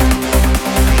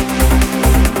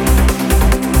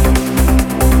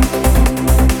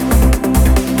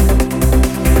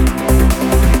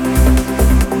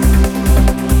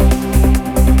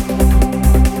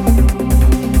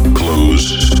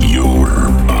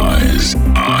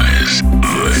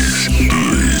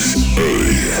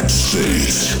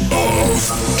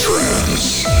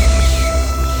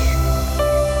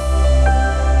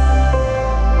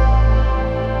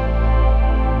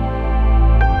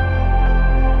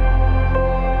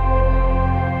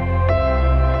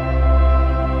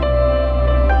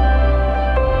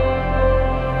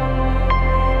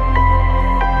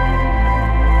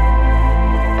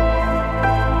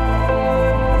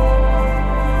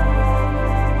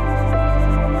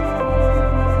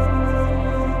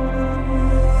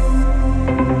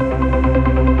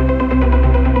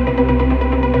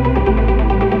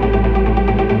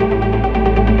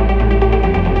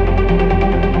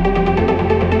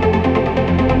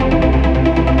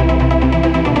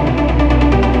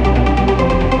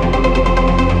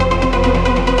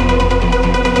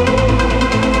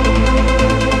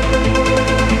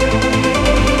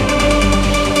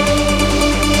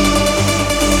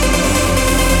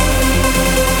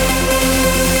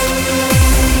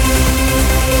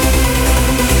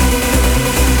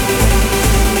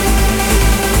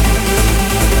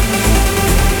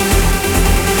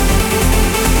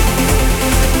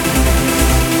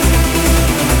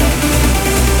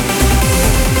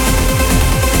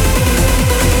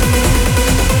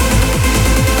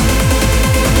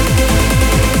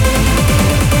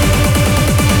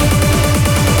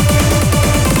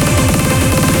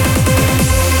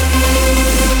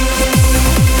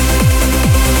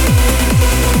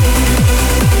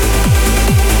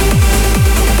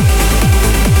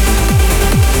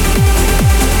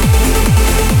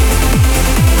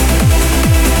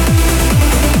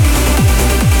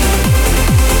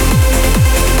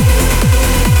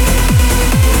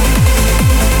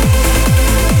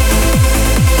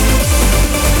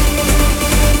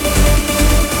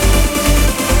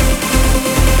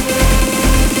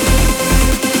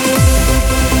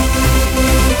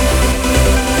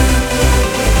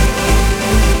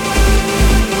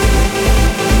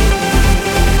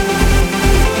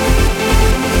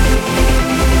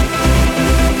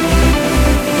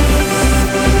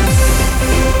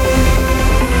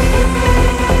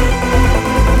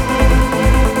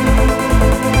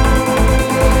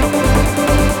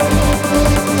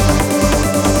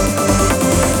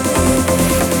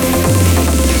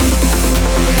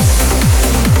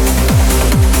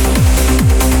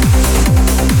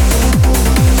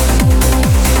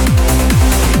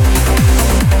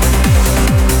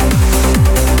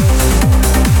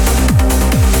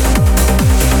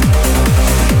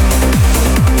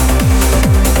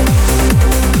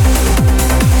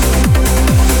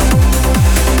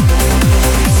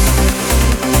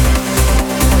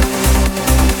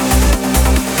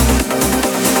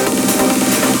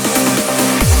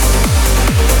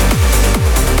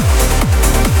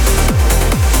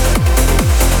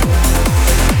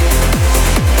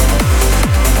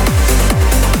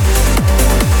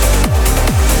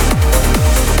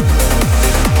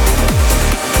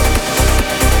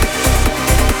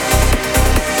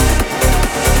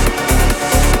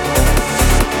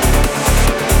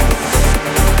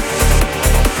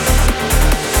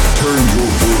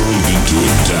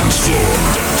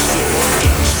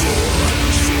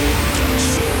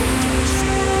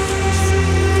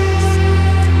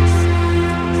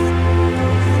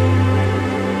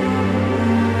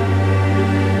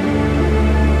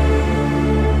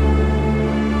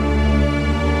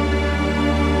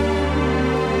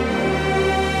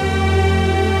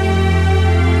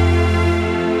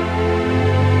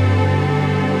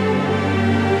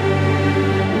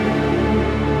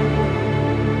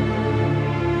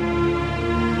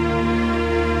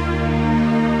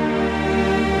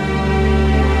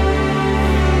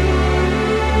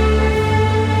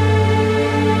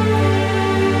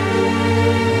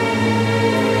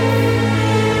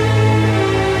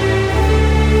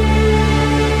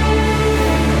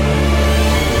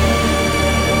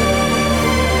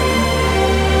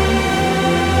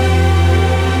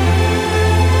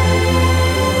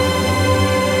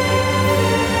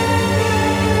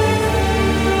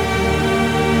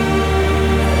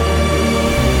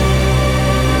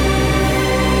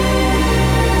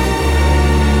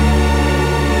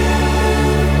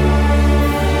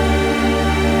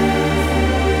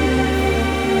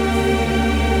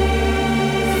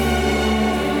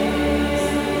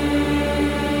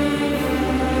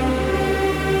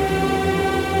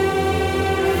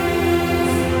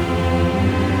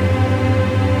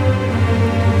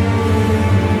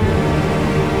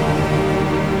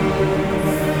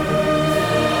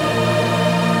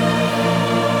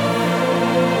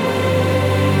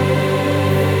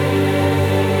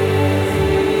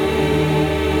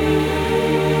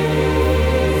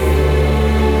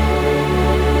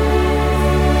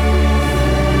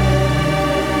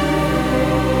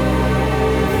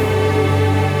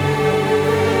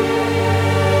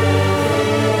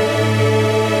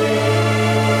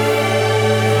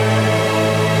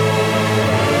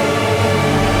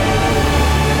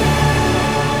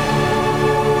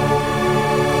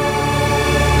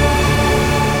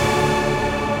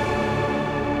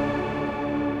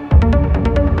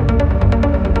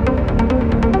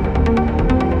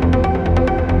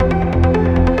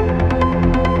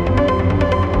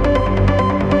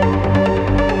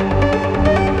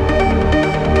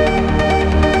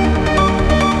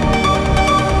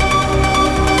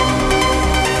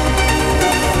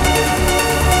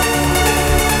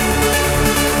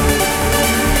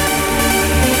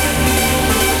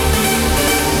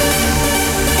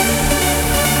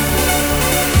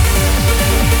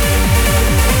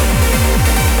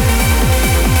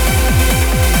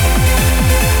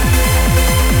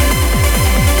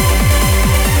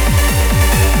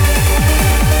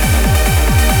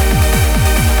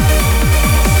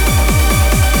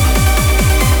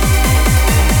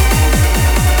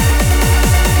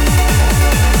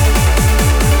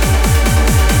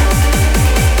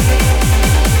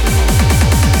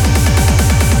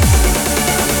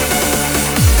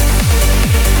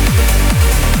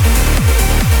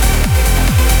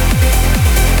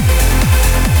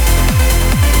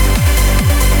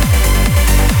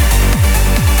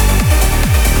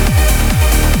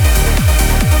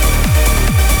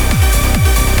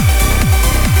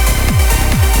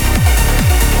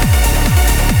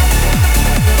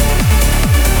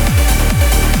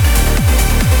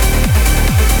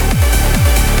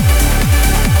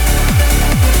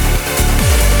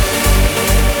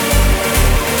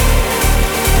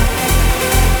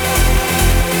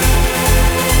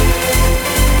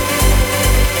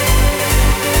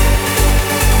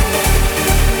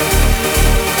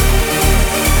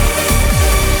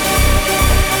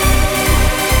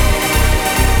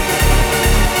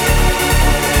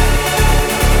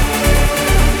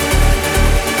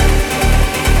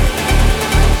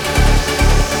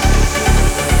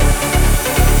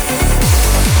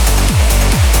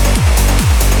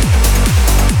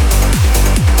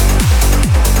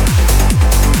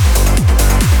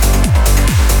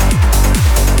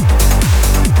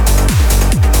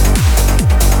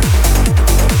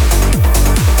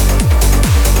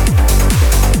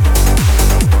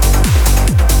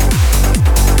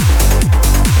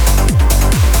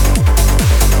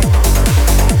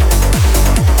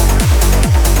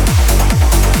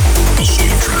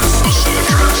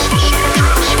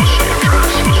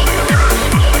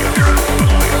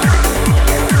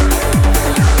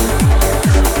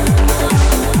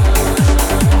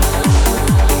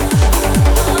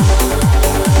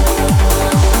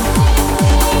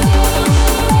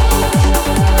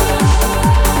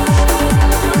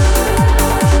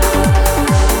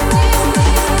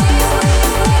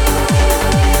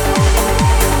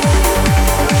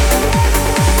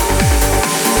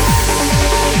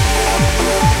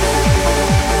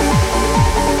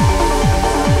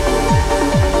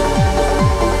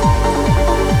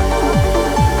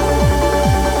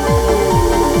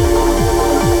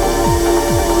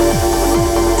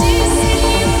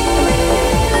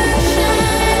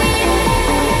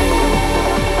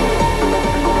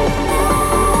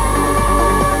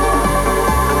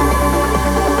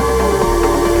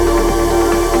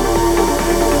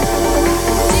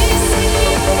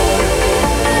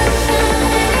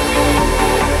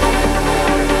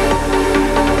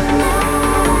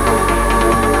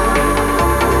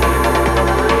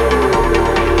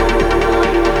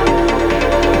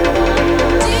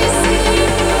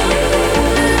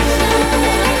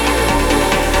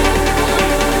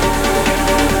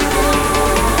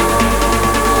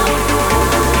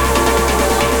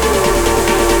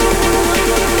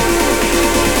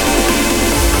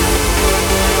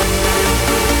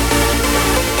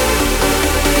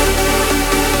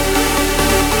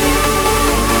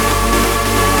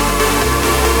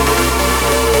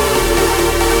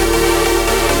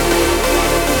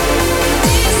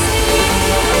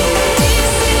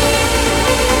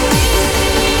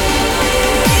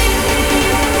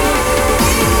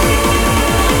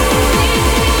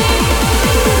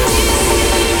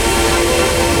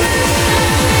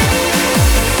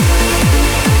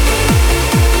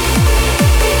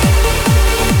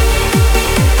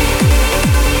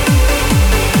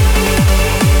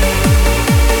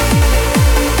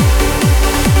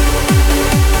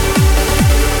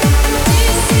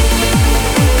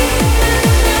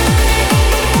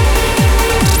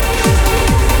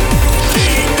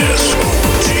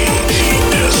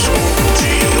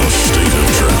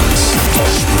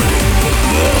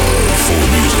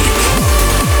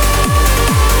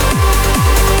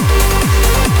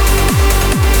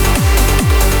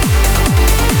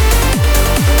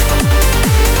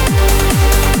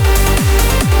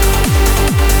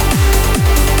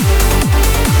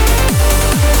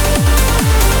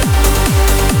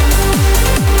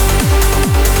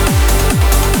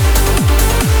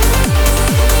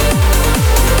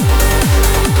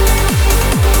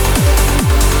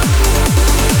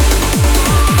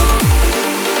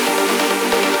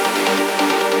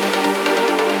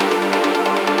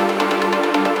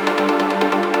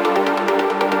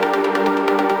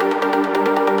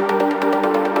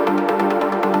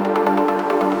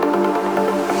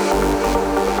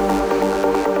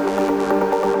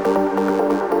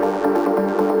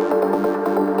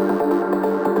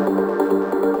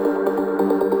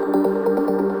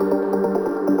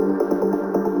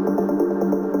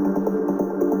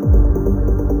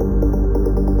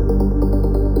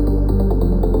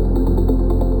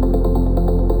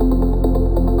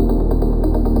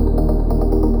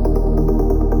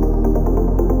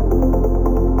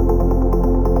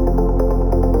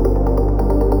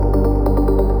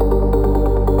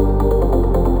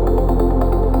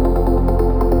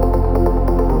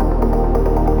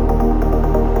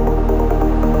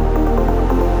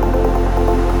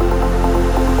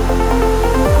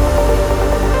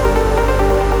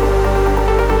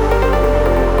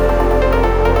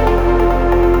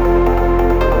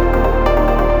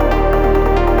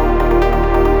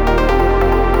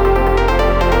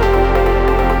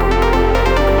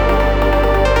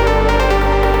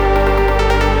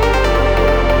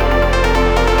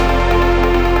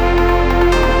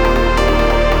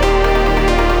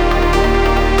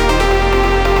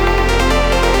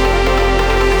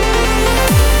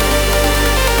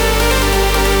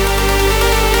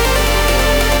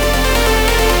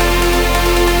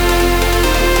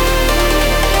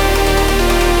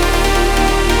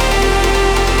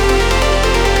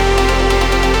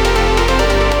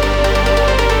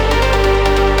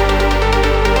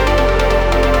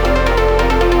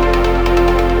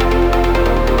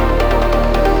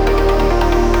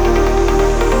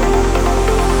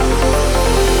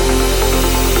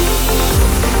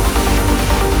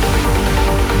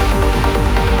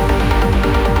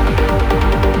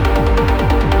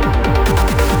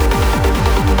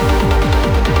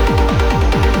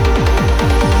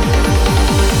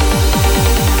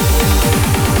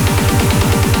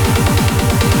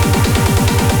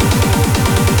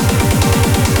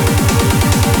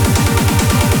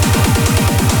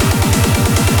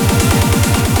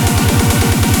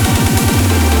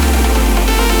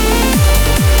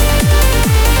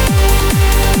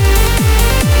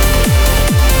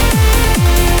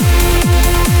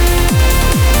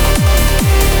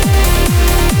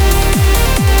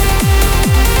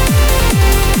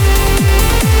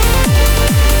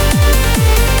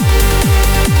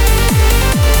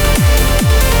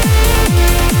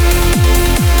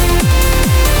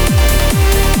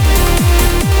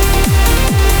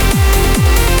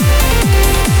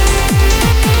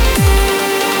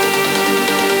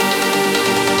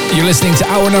 listening to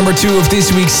hour number 2 of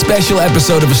this week's special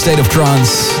episode of A State of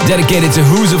Trance, dedicated to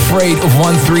Who's Afraid of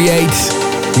 138.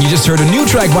 You just heard a new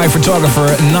track by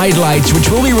Photographer, Nightlights, which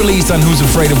will be released on Who's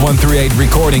Afraid of 138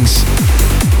 recordings.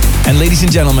 And ladies and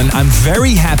gentlemen, I'm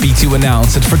very happy to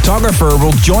announce that Photographer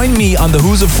will join me on the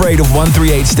Who's Afraid of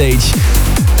 138 stage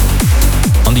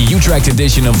on the Utrecht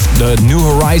edition of the New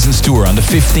Horizons tour on the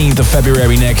 15th of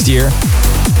February next year.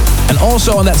 And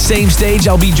also on that same stage,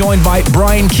 I'll be joined by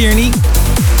Brian Kearney,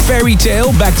 Fairy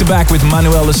Tale, back-to-back with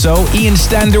Manuel Lasso, Ian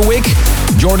Standerwick,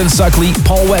 Jordan Suckley,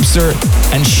 Paul Webster,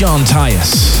 and Sean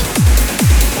Tyas.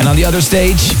 And on the other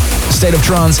stage, State of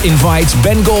Trance invites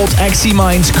Ben Gold, Axie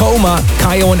Minds, Coma,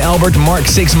 Kaio and Albert, Mark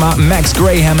Sixma, Max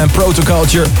Graham, and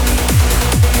Protoculture.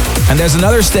 And there's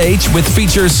another stage with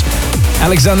features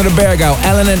Alexander Bergau,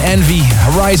 Ellen and Envy,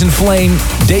 Horizon Flame,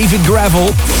 David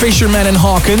Gravel, Fisherman and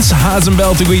Hawkins, Hazen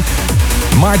Beltegui,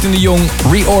 Martin de Jong,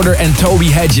 Reorder, and Toby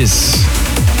Hedges.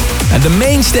 And the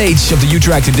main stage of the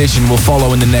Utrecht edition will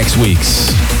follow in the next weeks.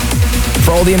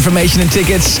 For all the information and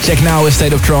tickets, check now at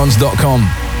stateoftrance.com.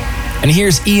 And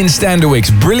here's Ian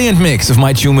Standerwick's brilliant mix of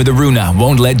my tune with Aruna,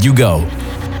 Won't Let You Go.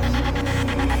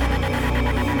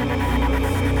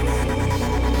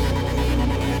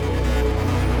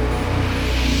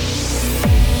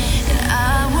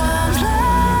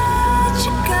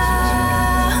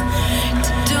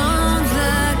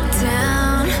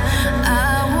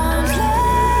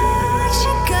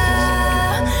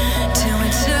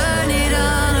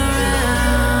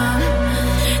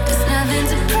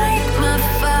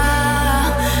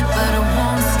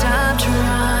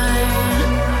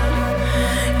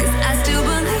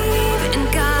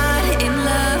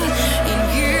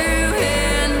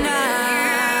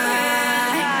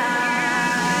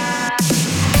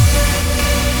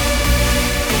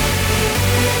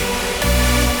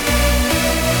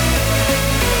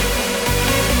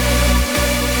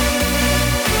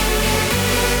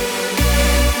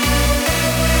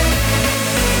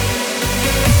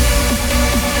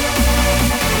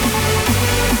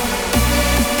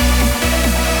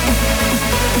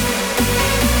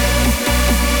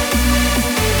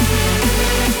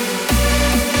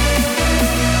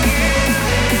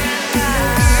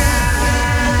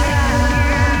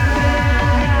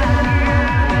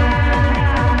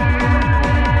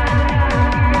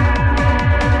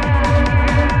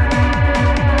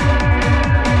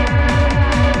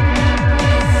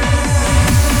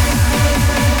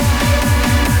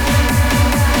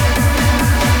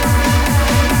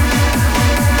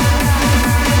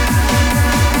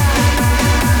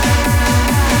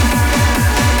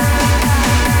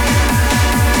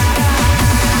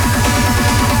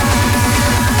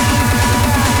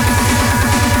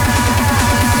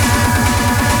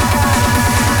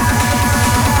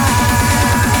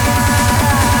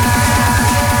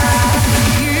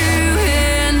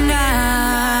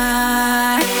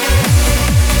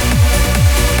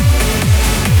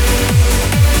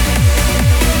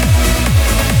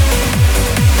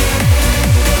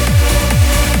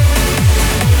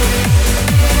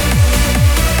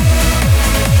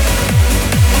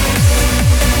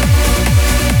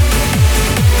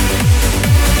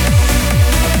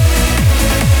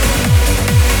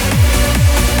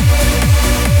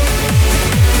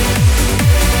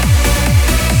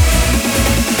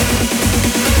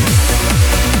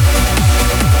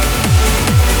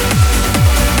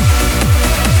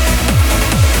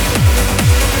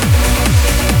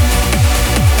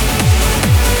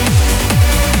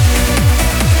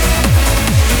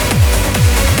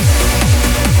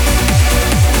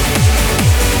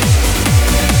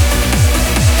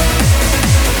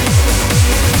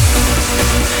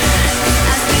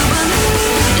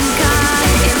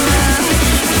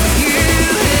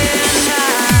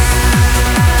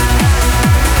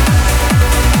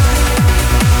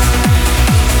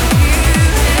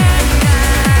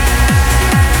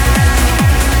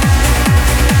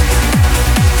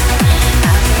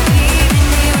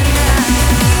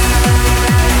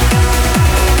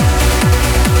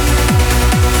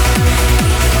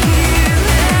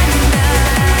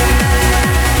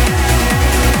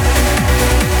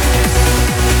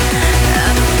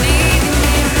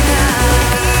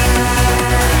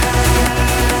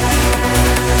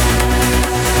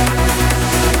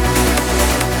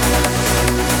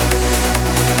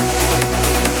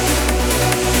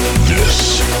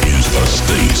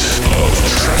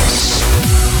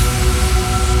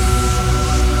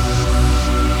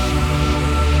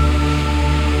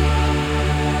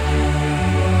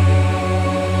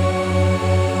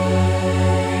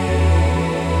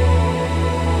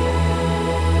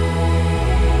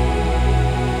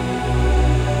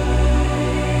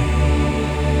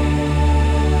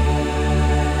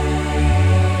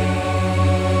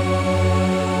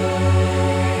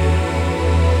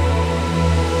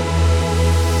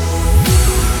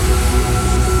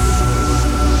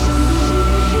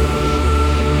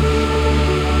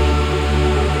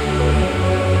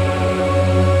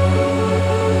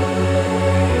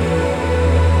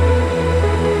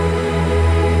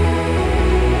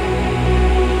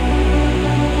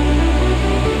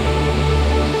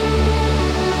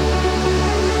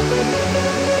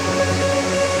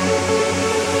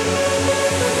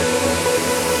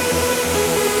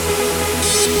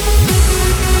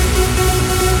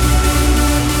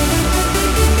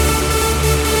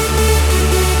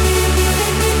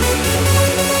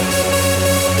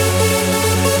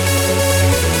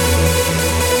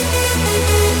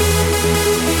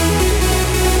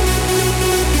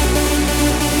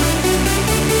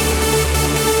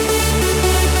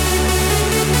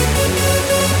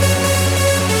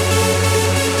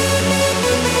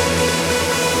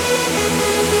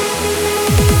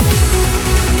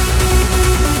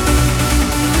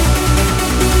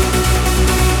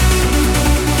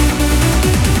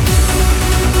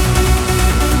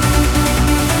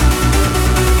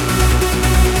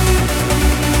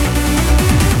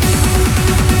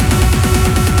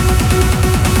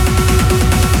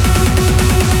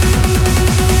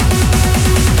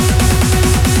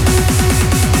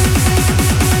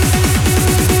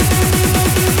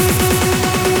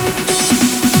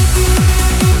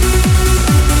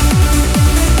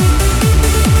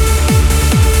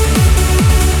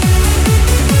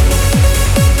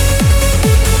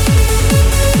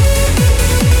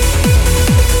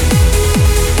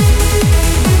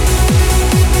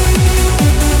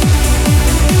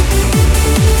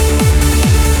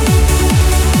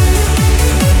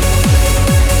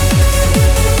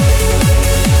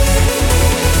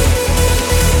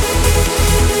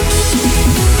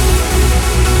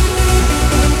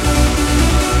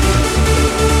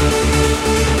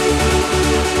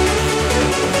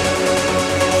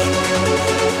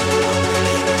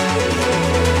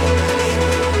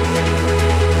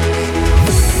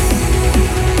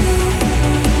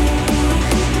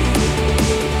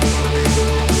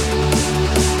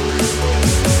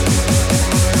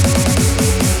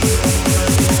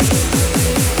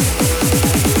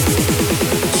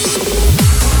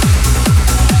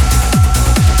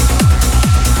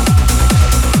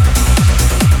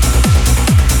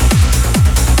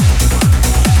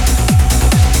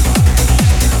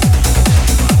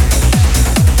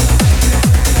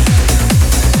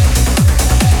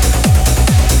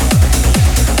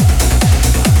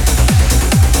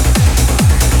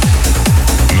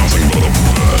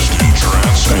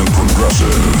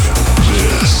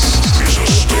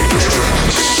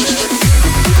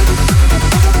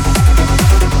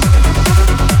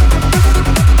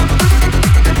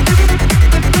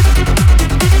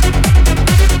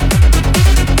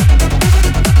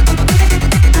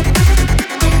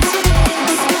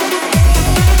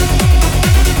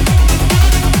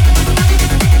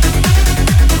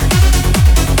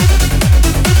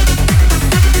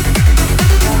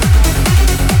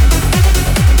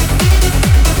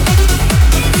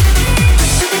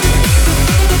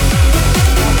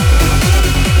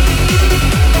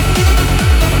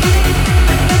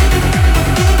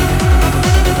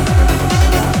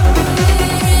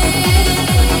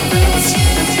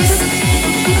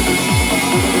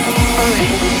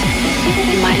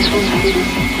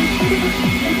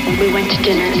 We went to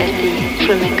dinner at the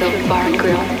Flamenco Bar and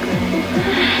Grill.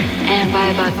 And by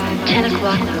about 10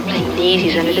 o'clock, we were playing the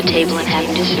easies under the table and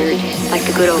having dessert, like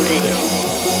the good old days.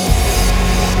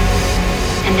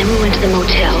 And then we went to the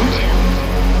motel,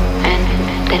 and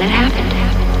then it happened.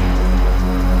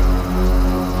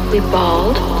 We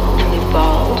bawled, and we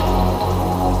bawled,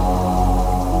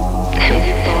 and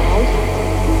we bawled.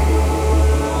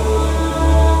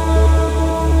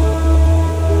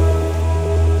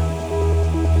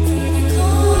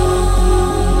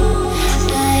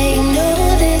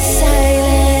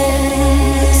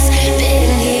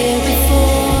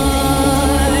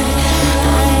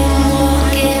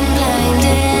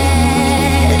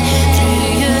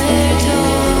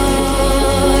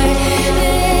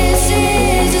 This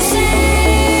is a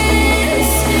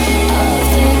sense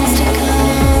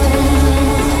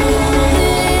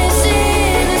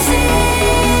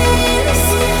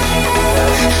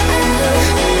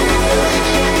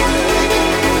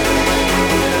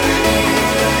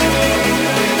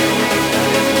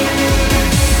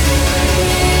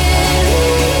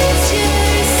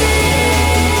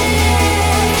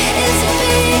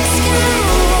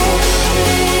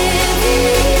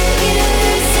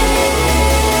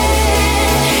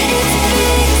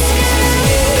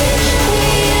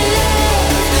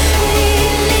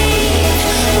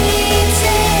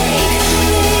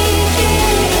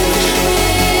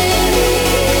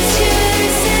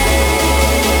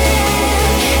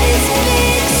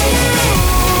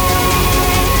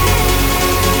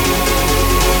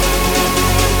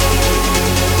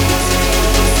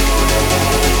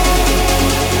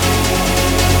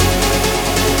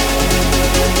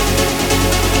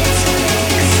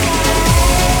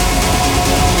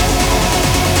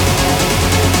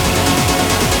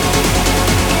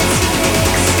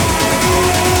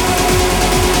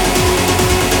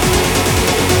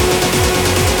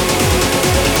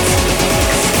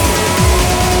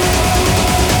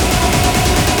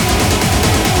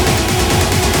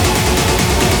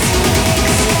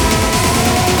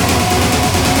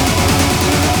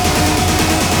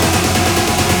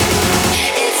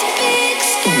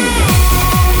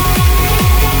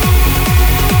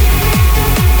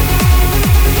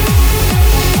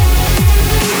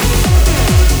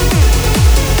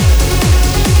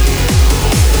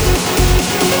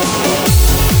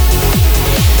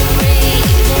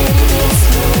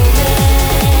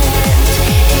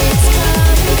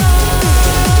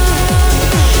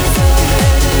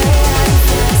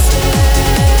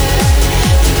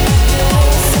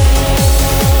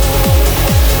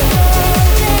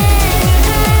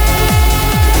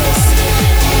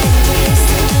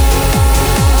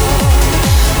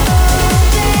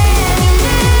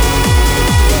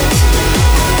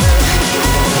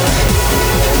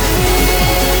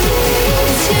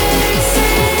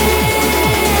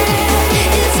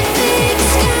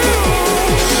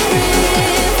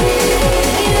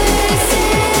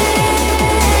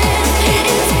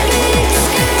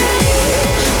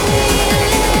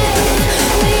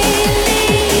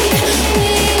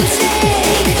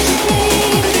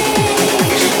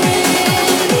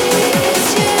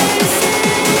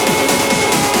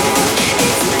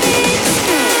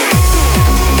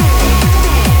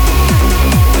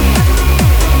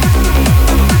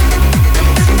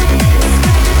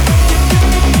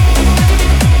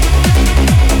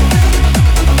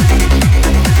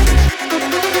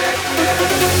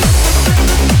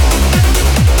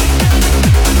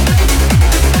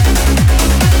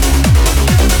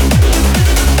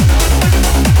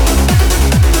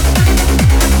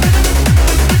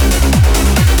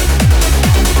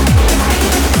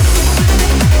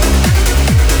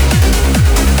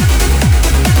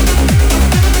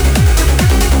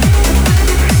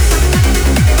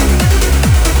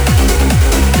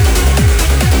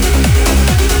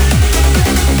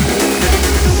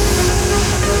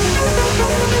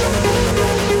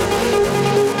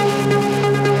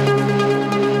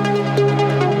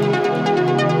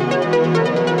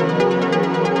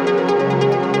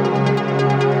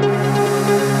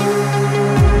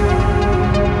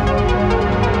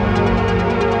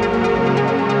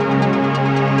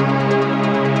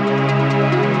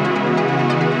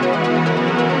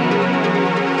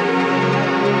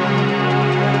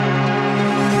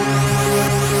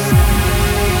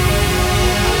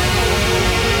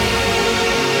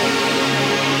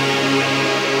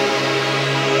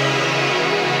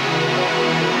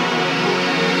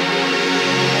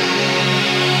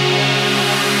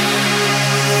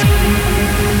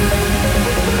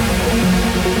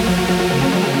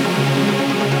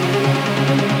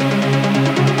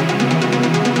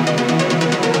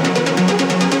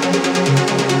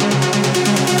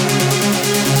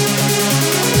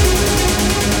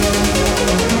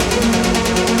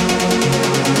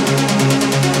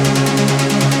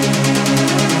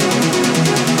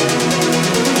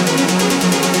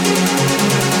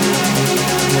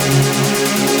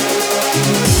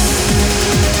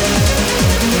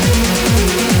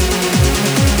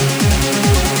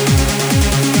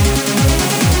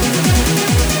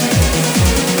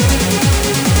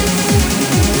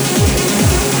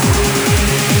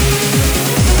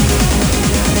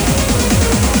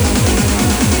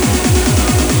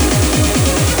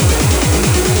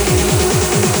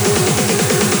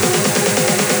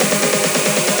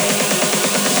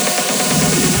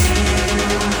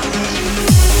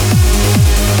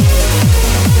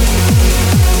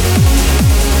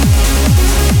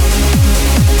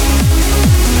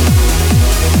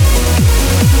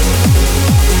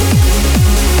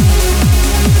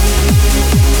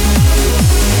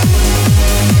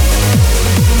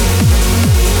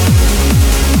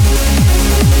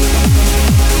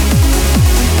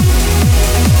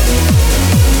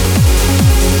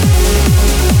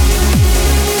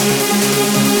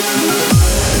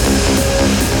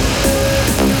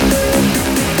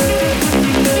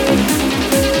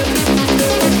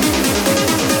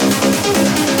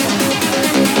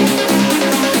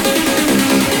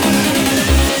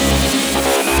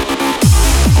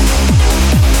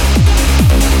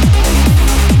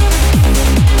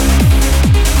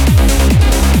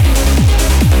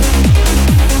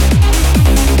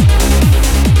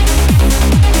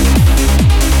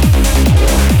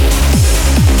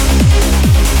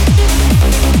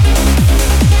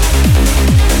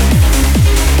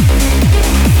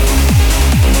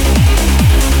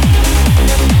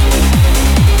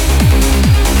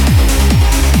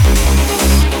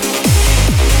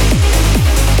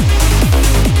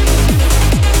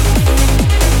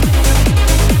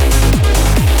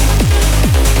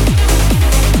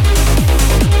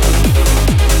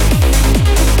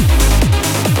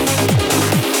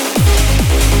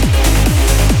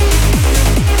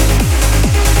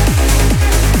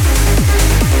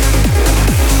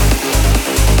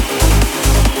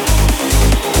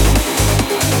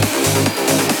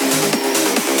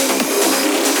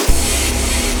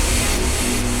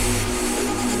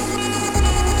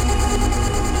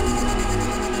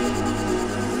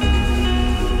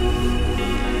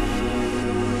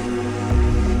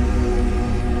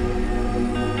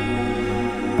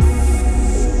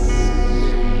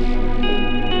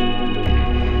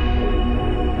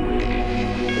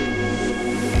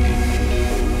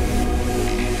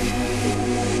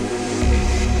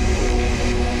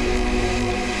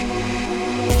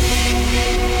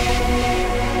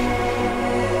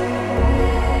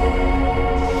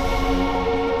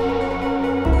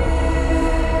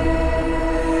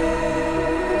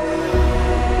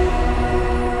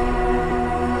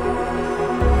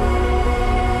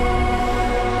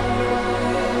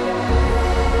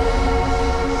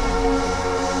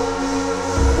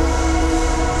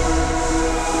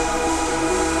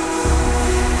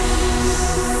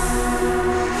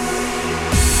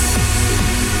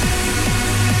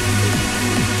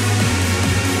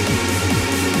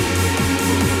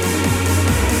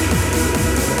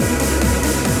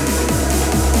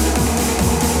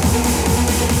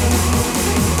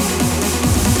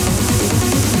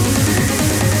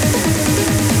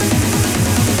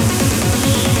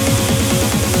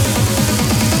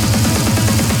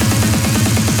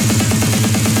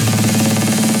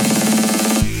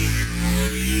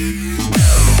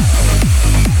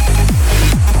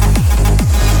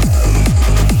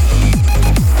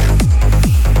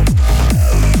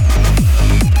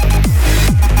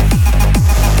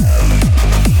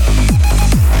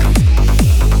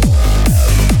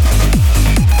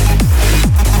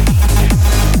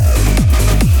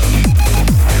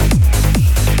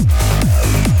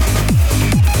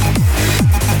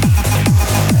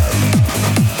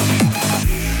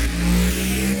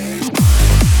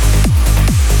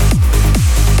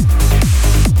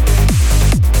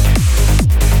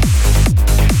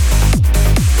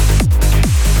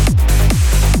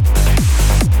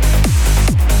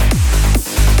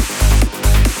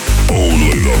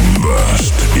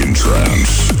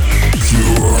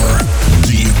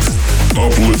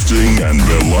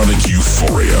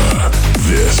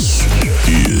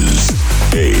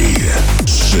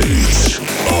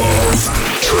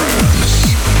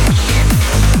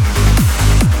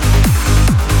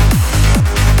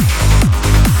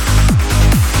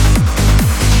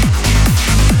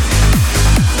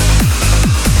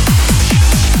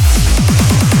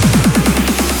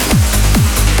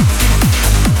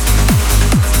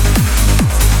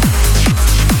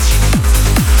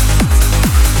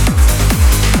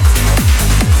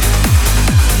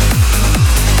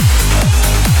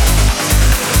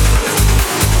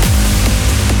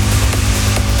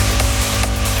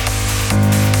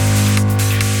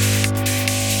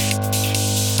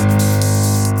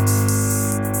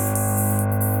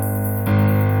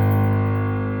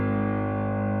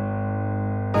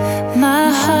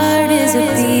My heart is a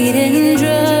beating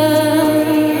drum,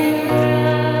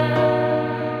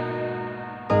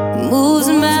 moves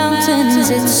mountains,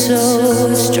 it's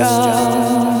so strong.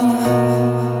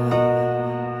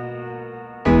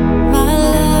 My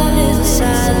love is a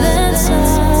silent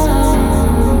song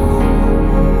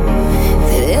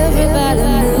that everybody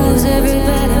moves,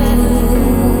 everybody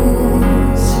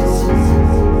moves.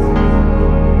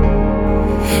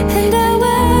 And I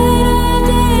wait all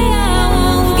day, I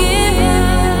won't give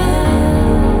up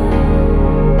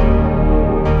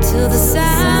till the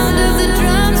sound of the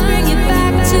drums bring you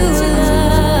back to love.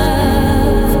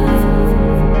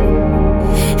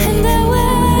 And I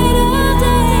wait all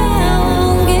day, I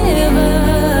won't give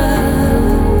up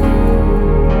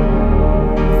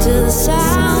till the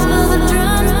sound of the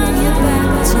drums bring you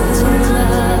back to love.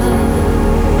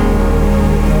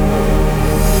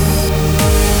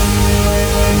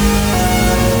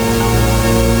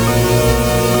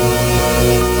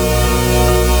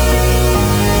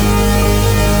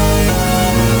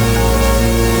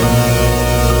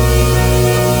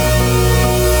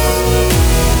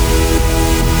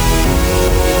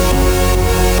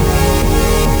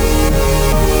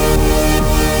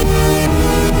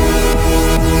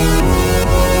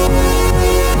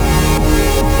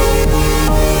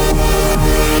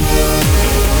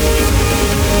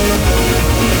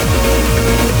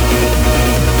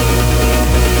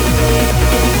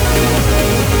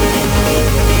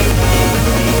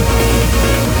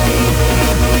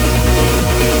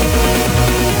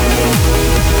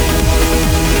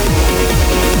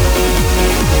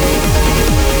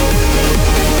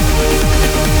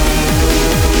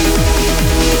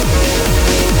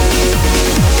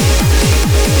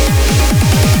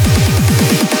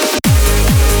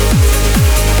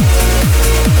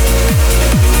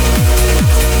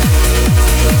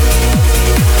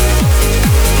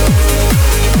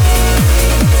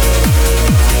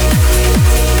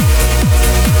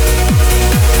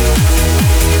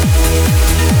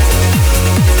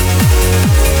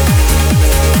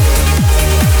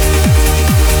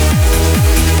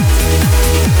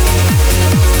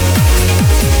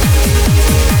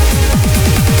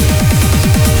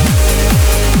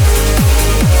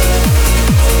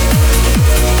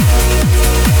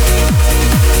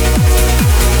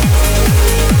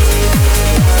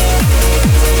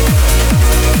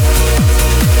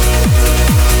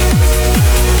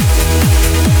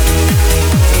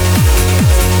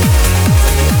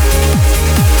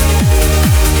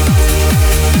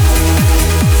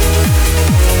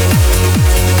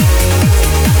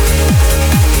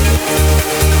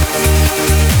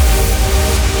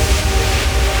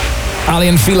 Ali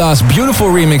and Fila's beautiful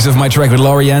remix of my track with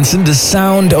Laurie Jansen, The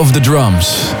Sound of the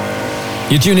Drums.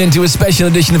 You tuned into a special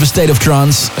edition of A State of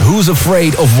Trance, Who's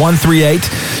Afraid of 138.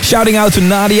 Shouting out to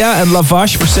Nadia and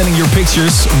Lavash for sending your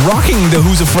pictures, rocking the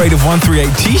Who's Afraid of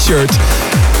 138 t-shirt.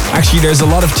 Actually, there's a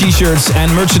lot of t-shirts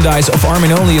and merchandise of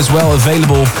Armin Only as well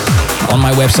available on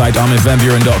my website,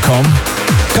 arminvanburen.com.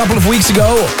 A couple of weeks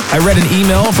ago, I read an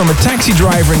email from a taxi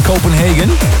driver in Copenhagen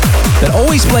that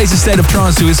always plays A State of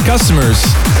Trance to his customers.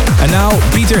 And now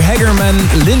Peter Hegerman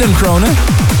Lindenkrone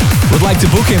would like to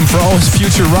book him for all his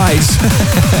future rides.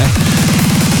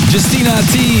 Justina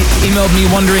T emailed me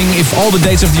wondering if all the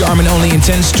dates of the Armin Only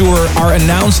Intense tour are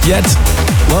announced yet.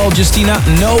 Well, Justina,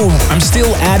 no, I'm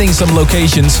still adding some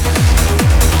locations,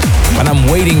 but I'm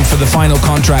waiting for the final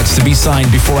contracts to be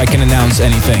signed before I can announce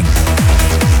anything.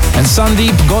 And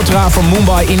Sandeep Gotra from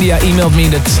Mumbai, India emailed me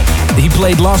that he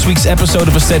played last week's episode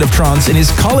of A State of Trance in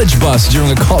his college bus during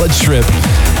a college trip,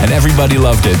 and everybody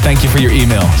loved it. Thank you for your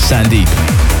email, Sandeep.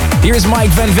 Here's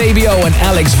Mike Van Vabio and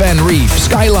Alex Van Reef,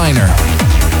 Skyliner.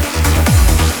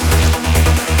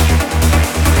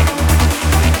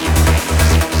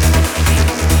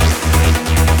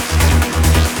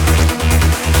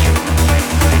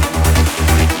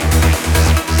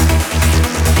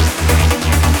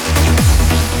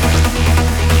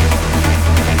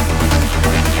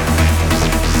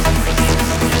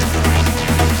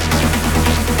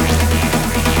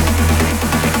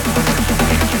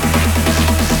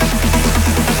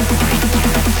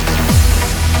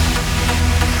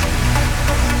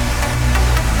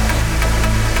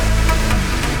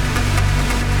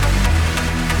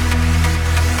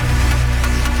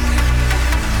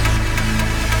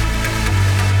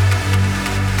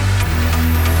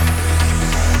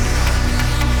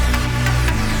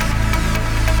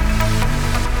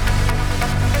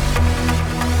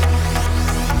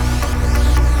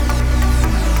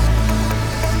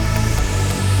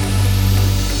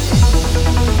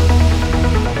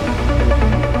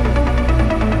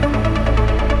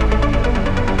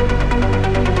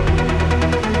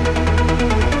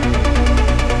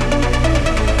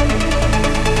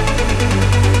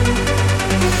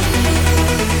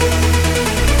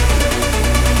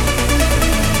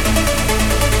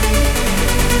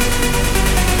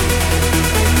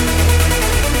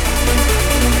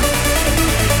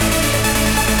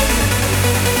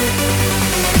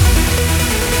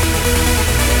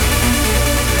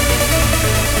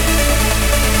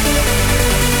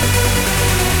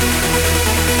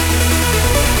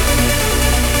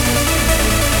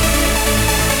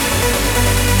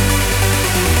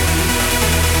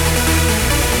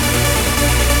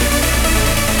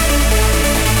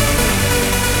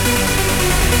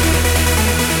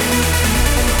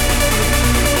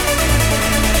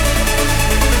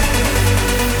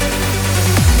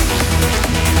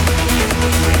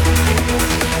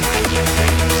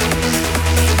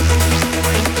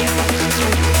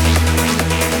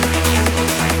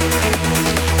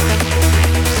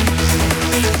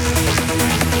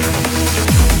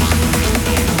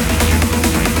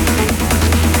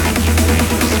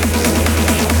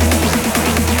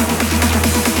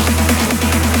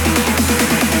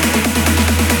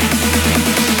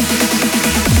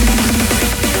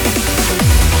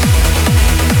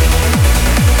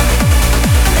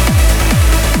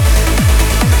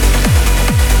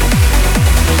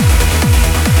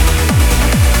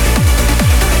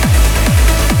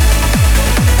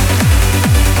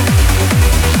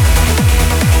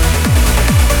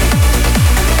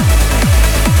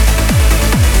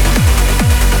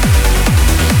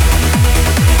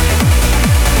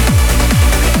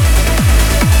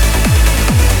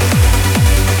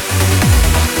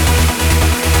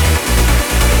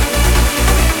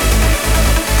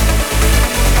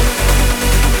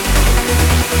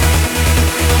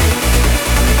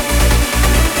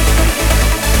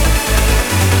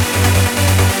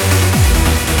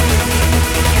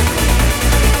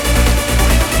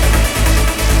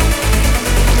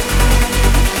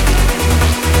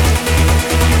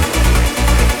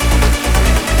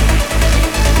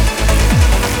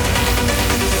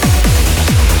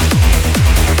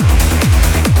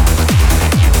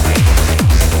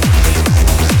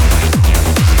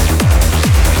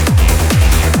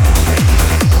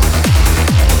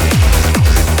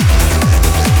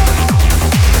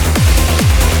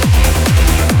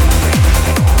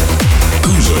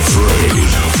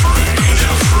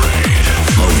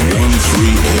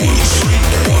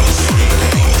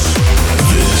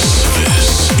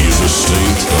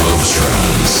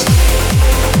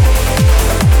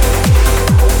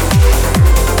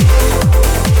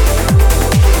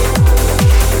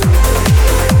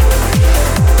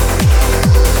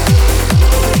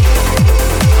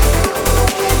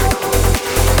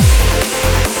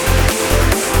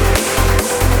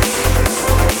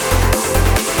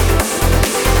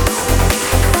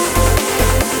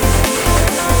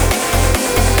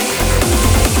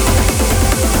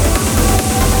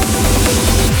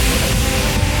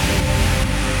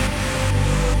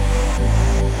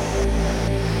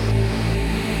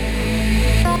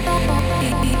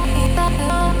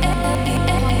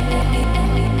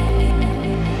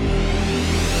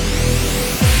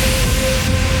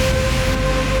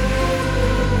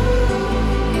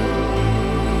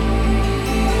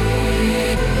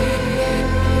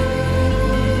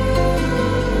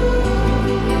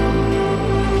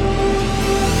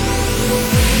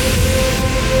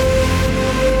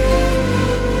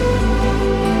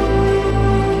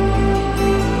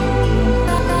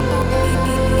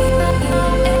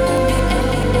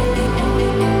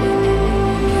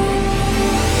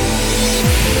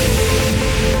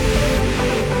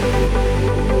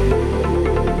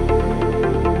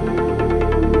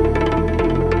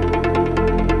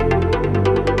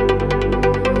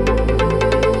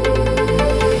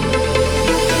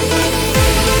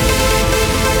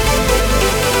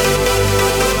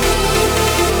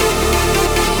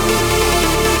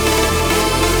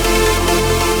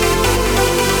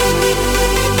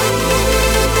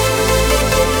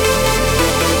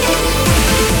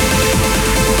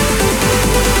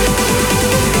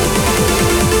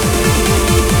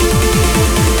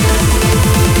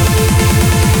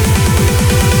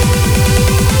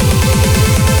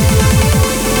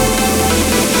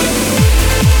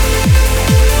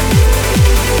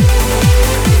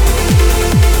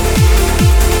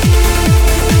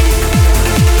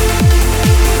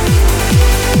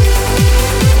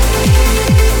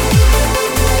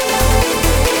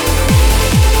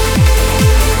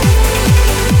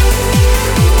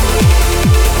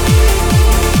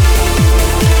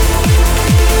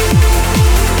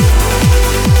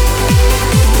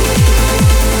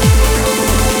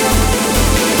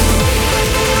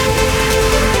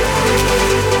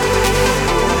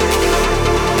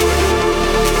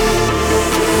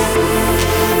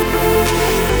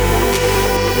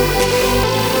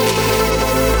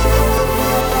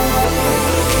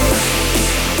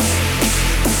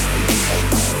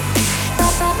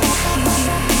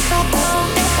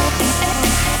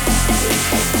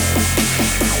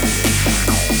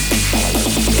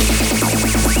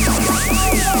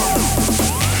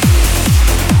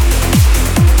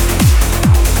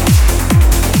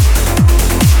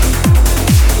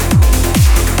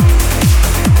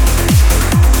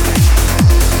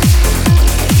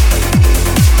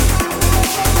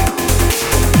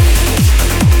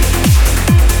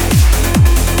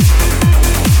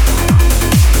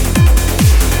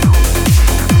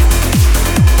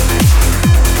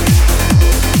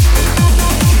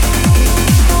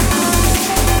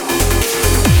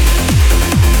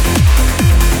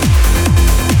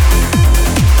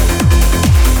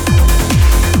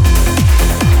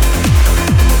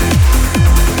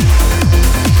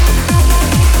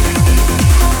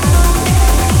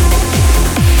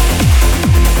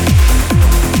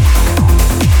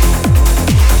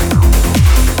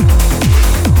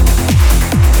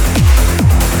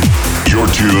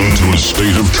 tuned to a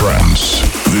state of trance.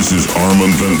 This is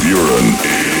Armin van Buuren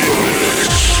in the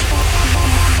mix.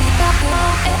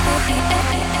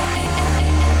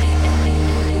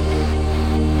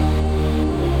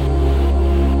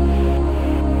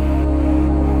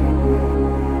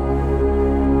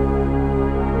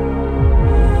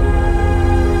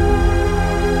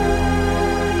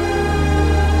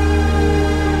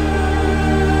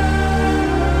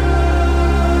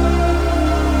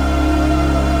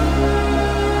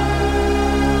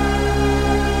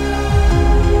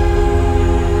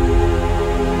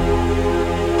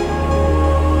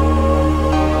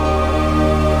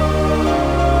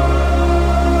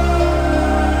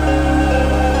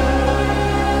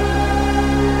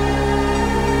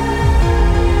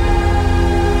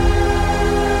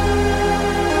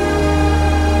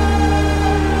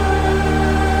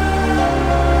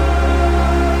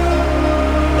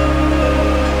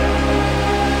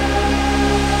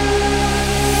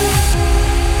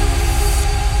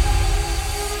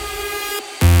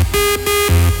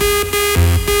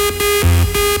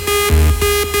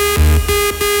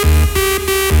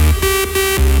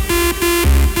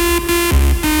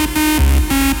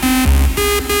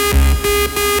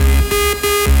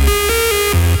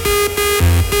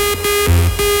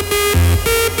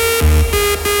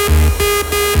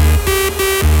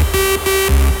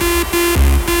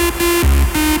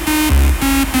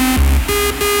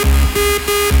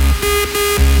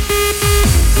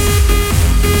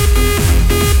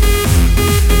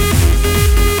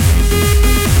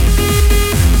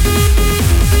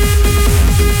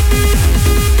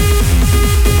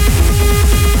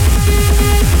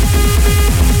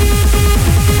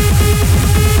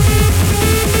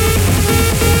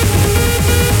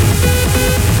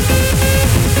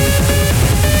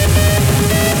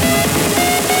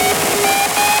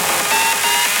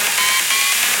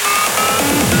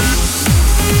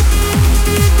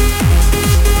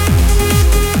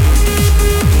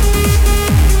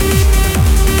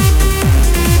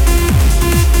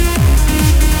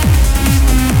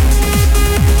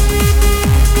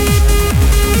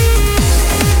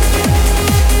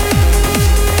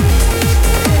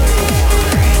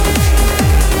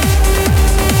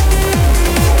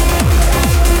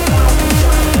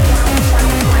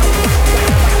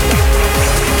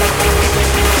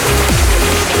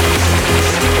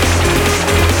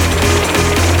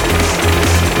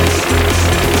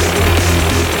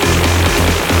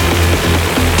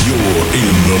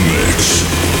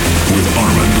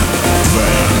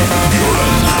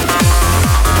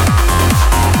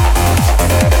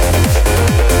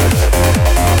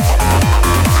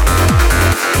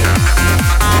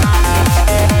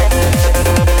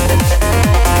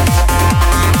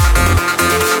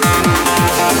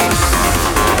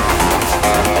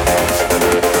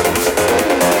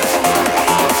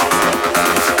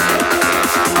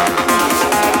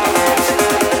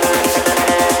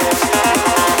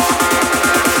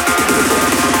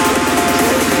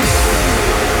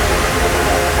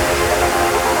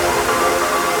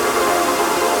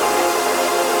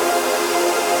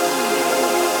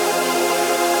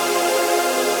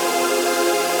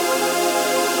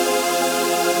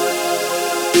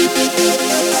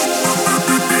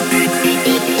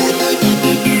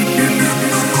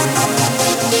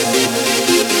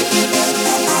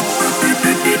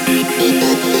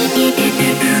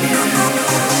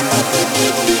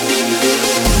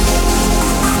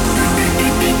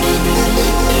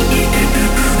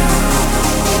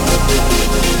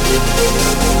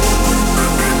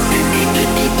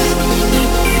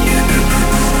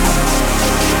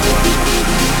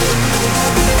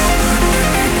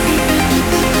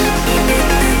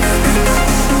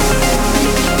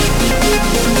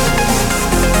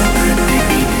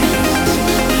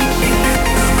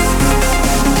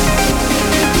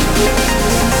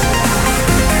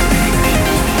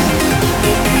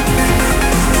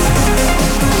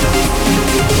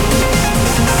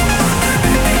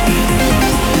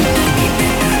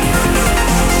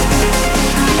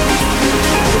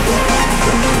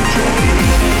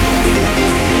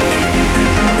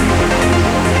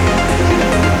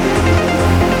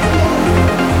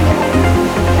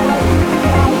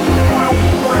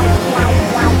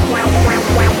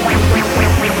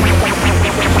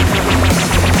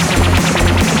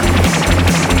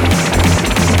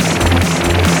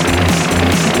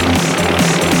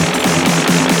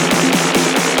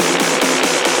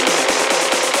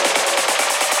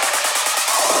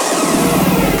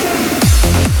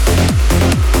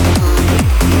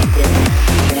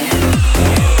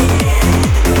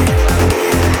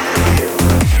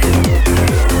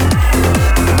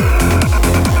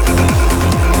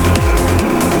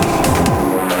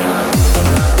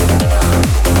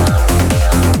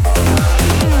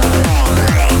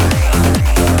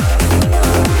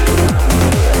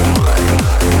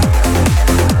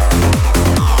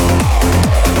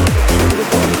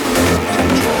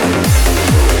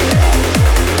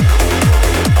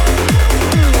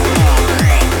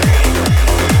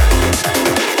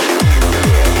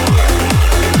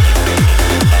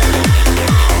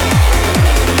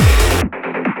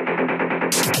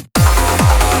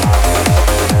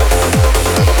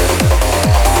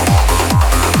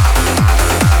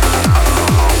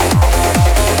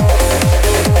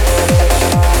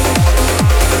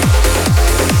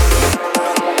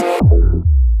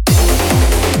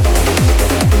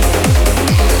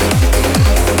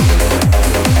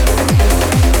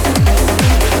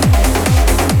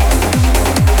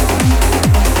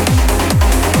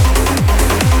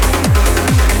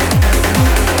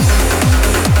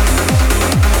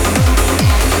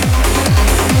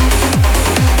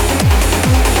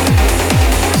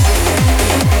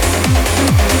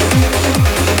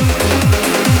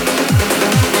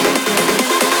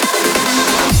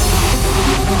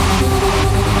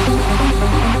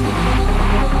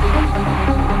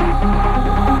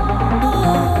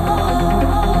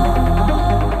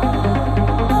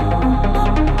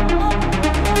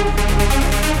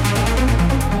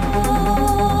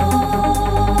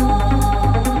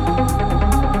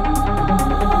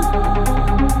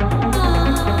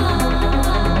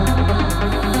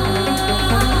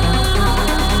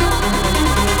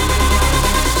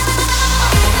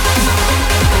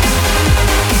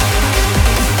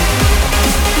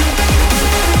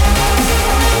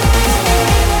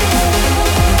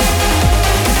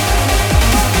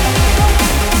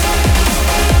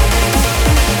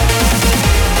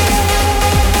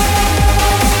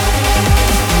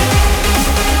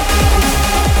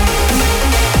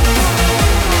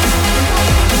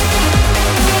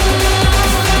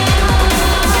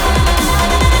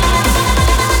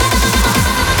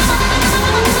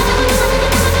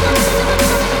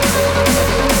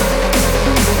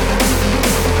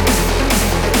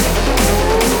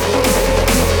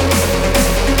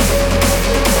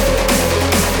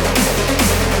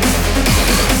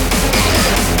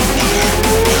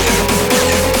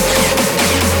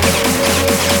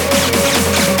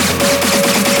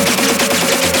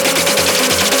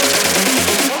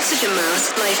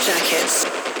 circuits.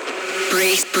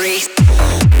 Breathe, breathe.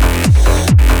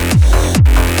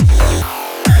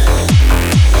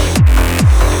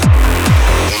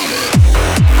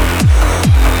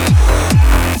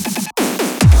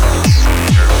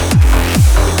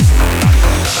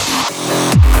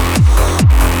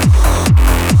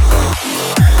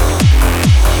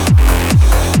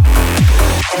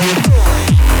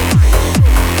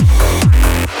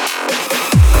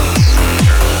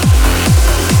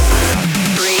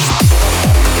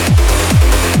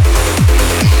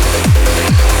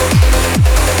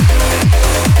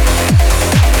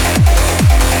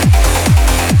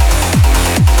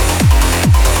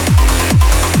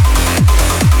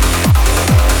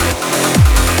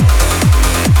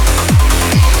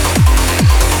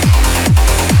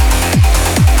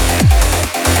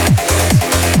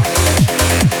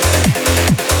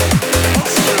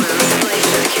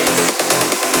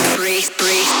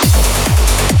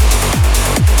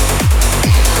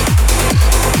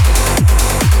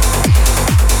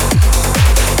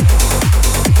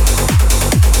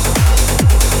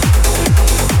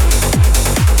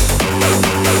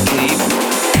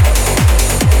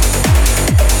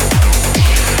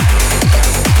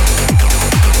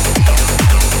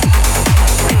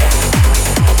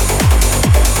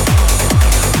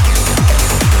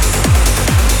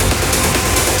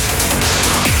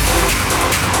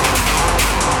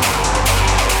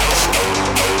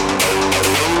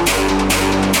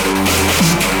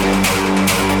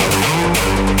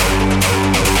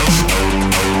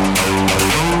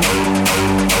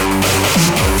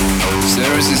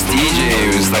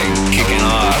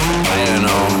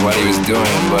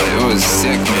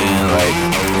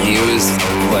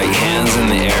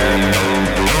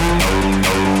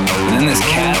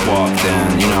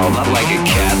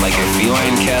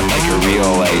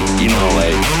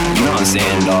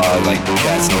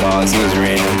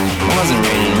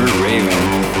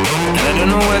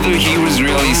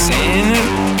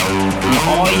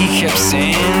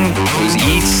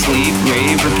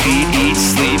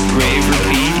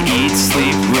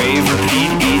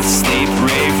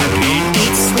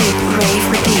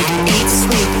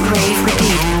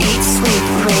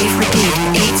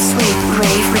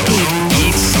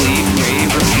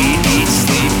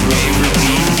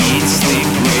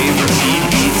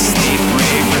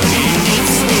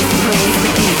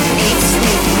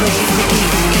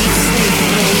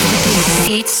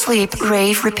 Sleep,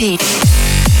 rave, repeat. Sleep.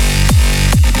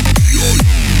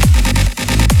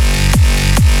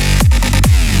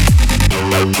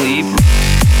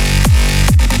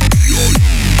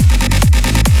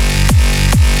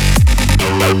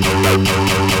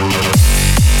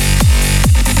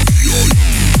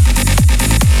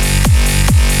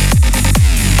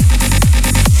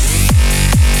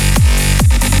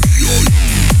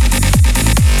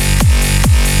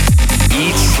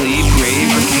 Eat, sleep,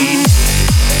 rave, repeat.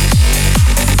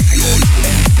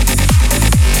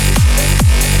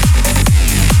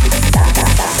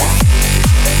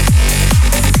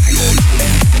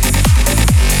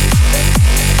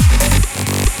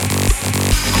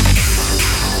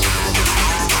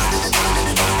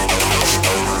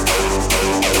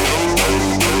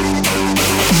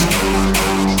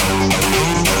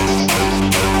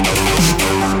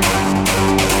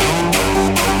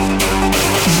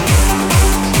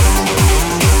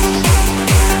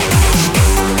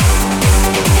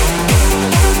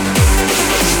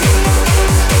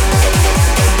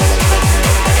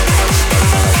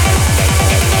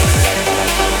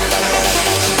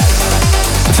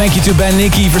 Thank you to Ben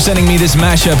Nicky for sending me this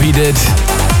mashup he did.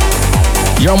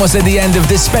 You're almost at the end of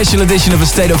this special edition of A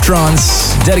State of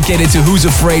Trance, dedicated to Who's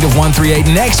Afraid of 138.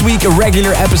 Next week, a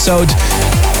regular episode,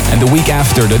 and the week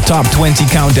after, the top 20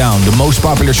 countdown, the most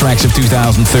popular tracks of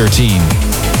 2013.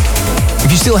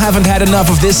 If you still haven't had enough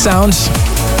of this sound,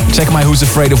 check my Who's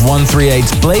Afraid of 138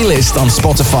 playlist on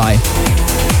Spotify.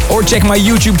 Or check my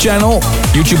YouTube channel,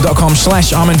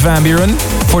 youtube.com/Armin van Buuren,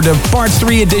 for the part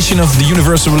 3 edition of the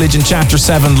Universal Religion Chapter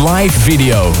 7 live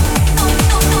video.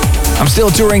 I'm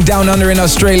still touring down under in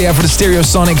Australia for the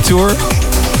Stereosonic Tour.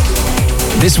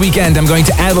 This weekend I'm going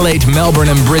to Adelaide, Melbourne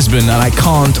and Brisbane, and I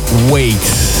can't wait.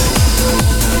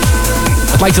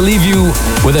 I'd like to leave you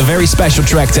with a very special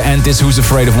track to end this Who's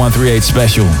Afraid of 138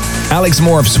 special. Alex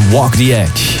Morph's Walk the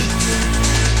Edge.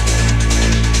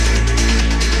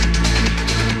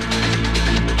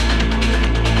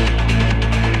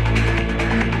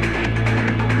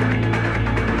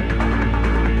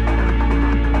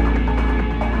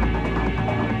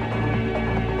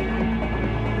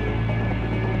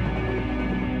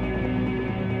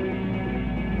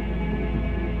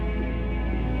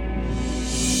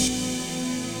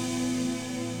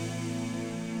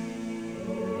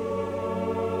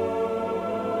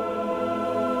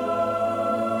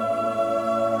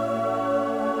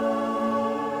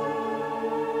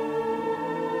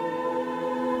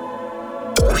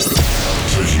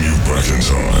 Taking you back in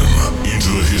time into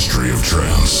the history of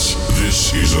trance.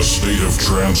 This is a State of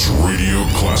Trance Radio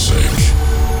Classic.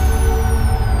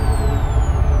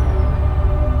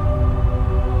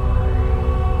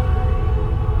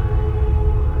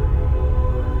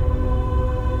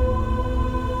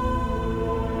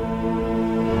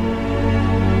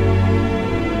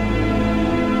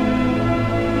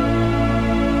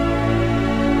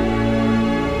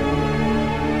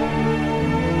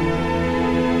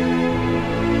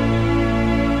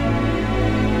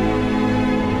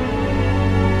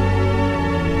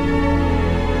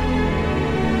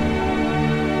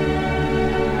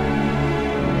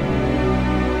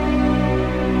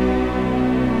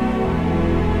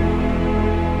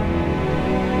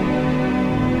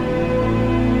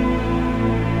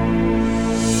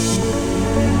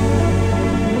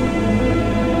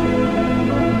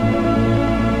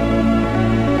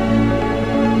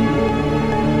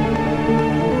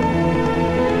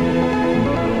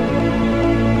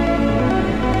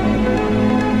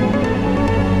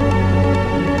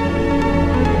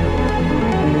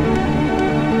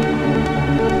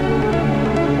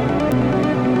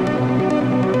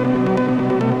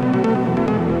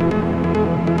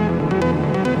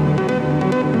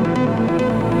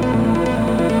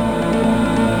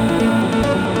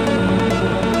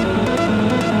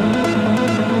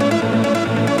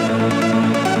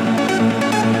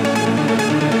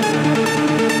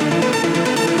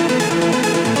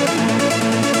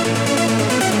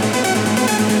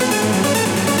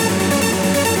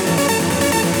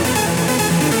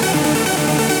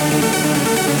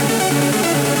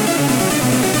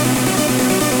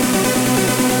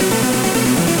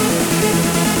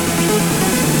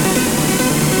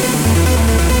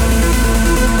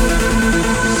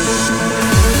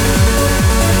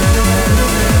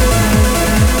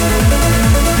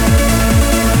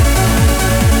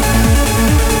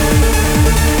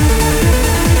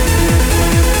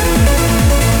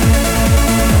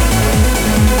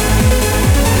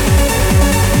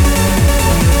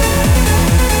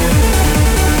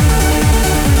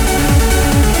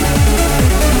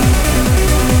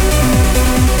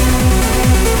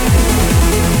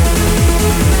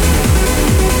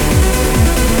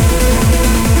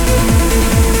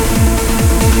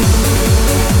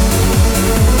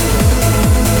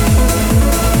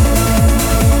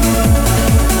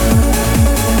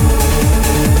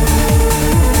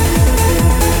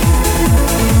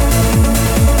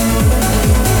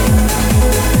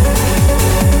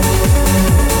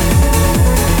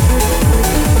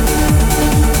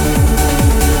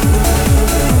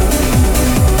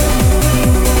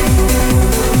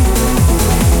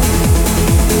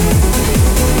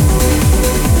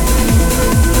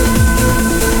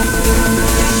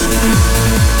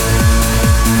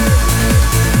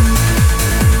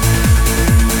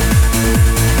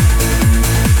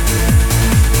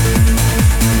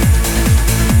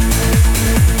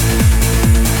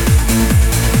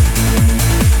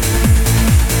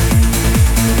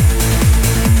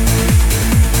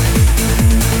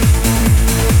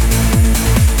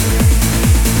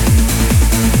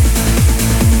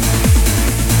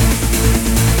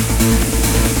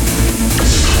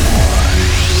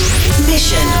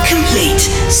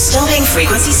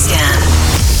 Frequency scan.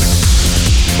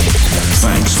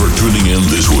 Thanks for tuning in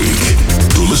this week.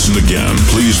 To listen again,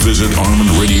 please visit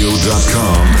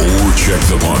ArminRadio.com or check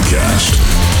the podcast.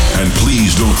 And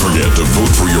please don't forget to vote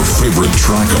for your favorite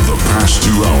track of the past 2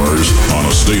 hours on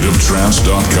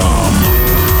astateoftrance.com.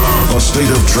 A State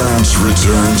of Trance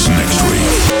returns next week.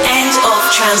 End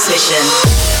of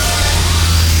transmission.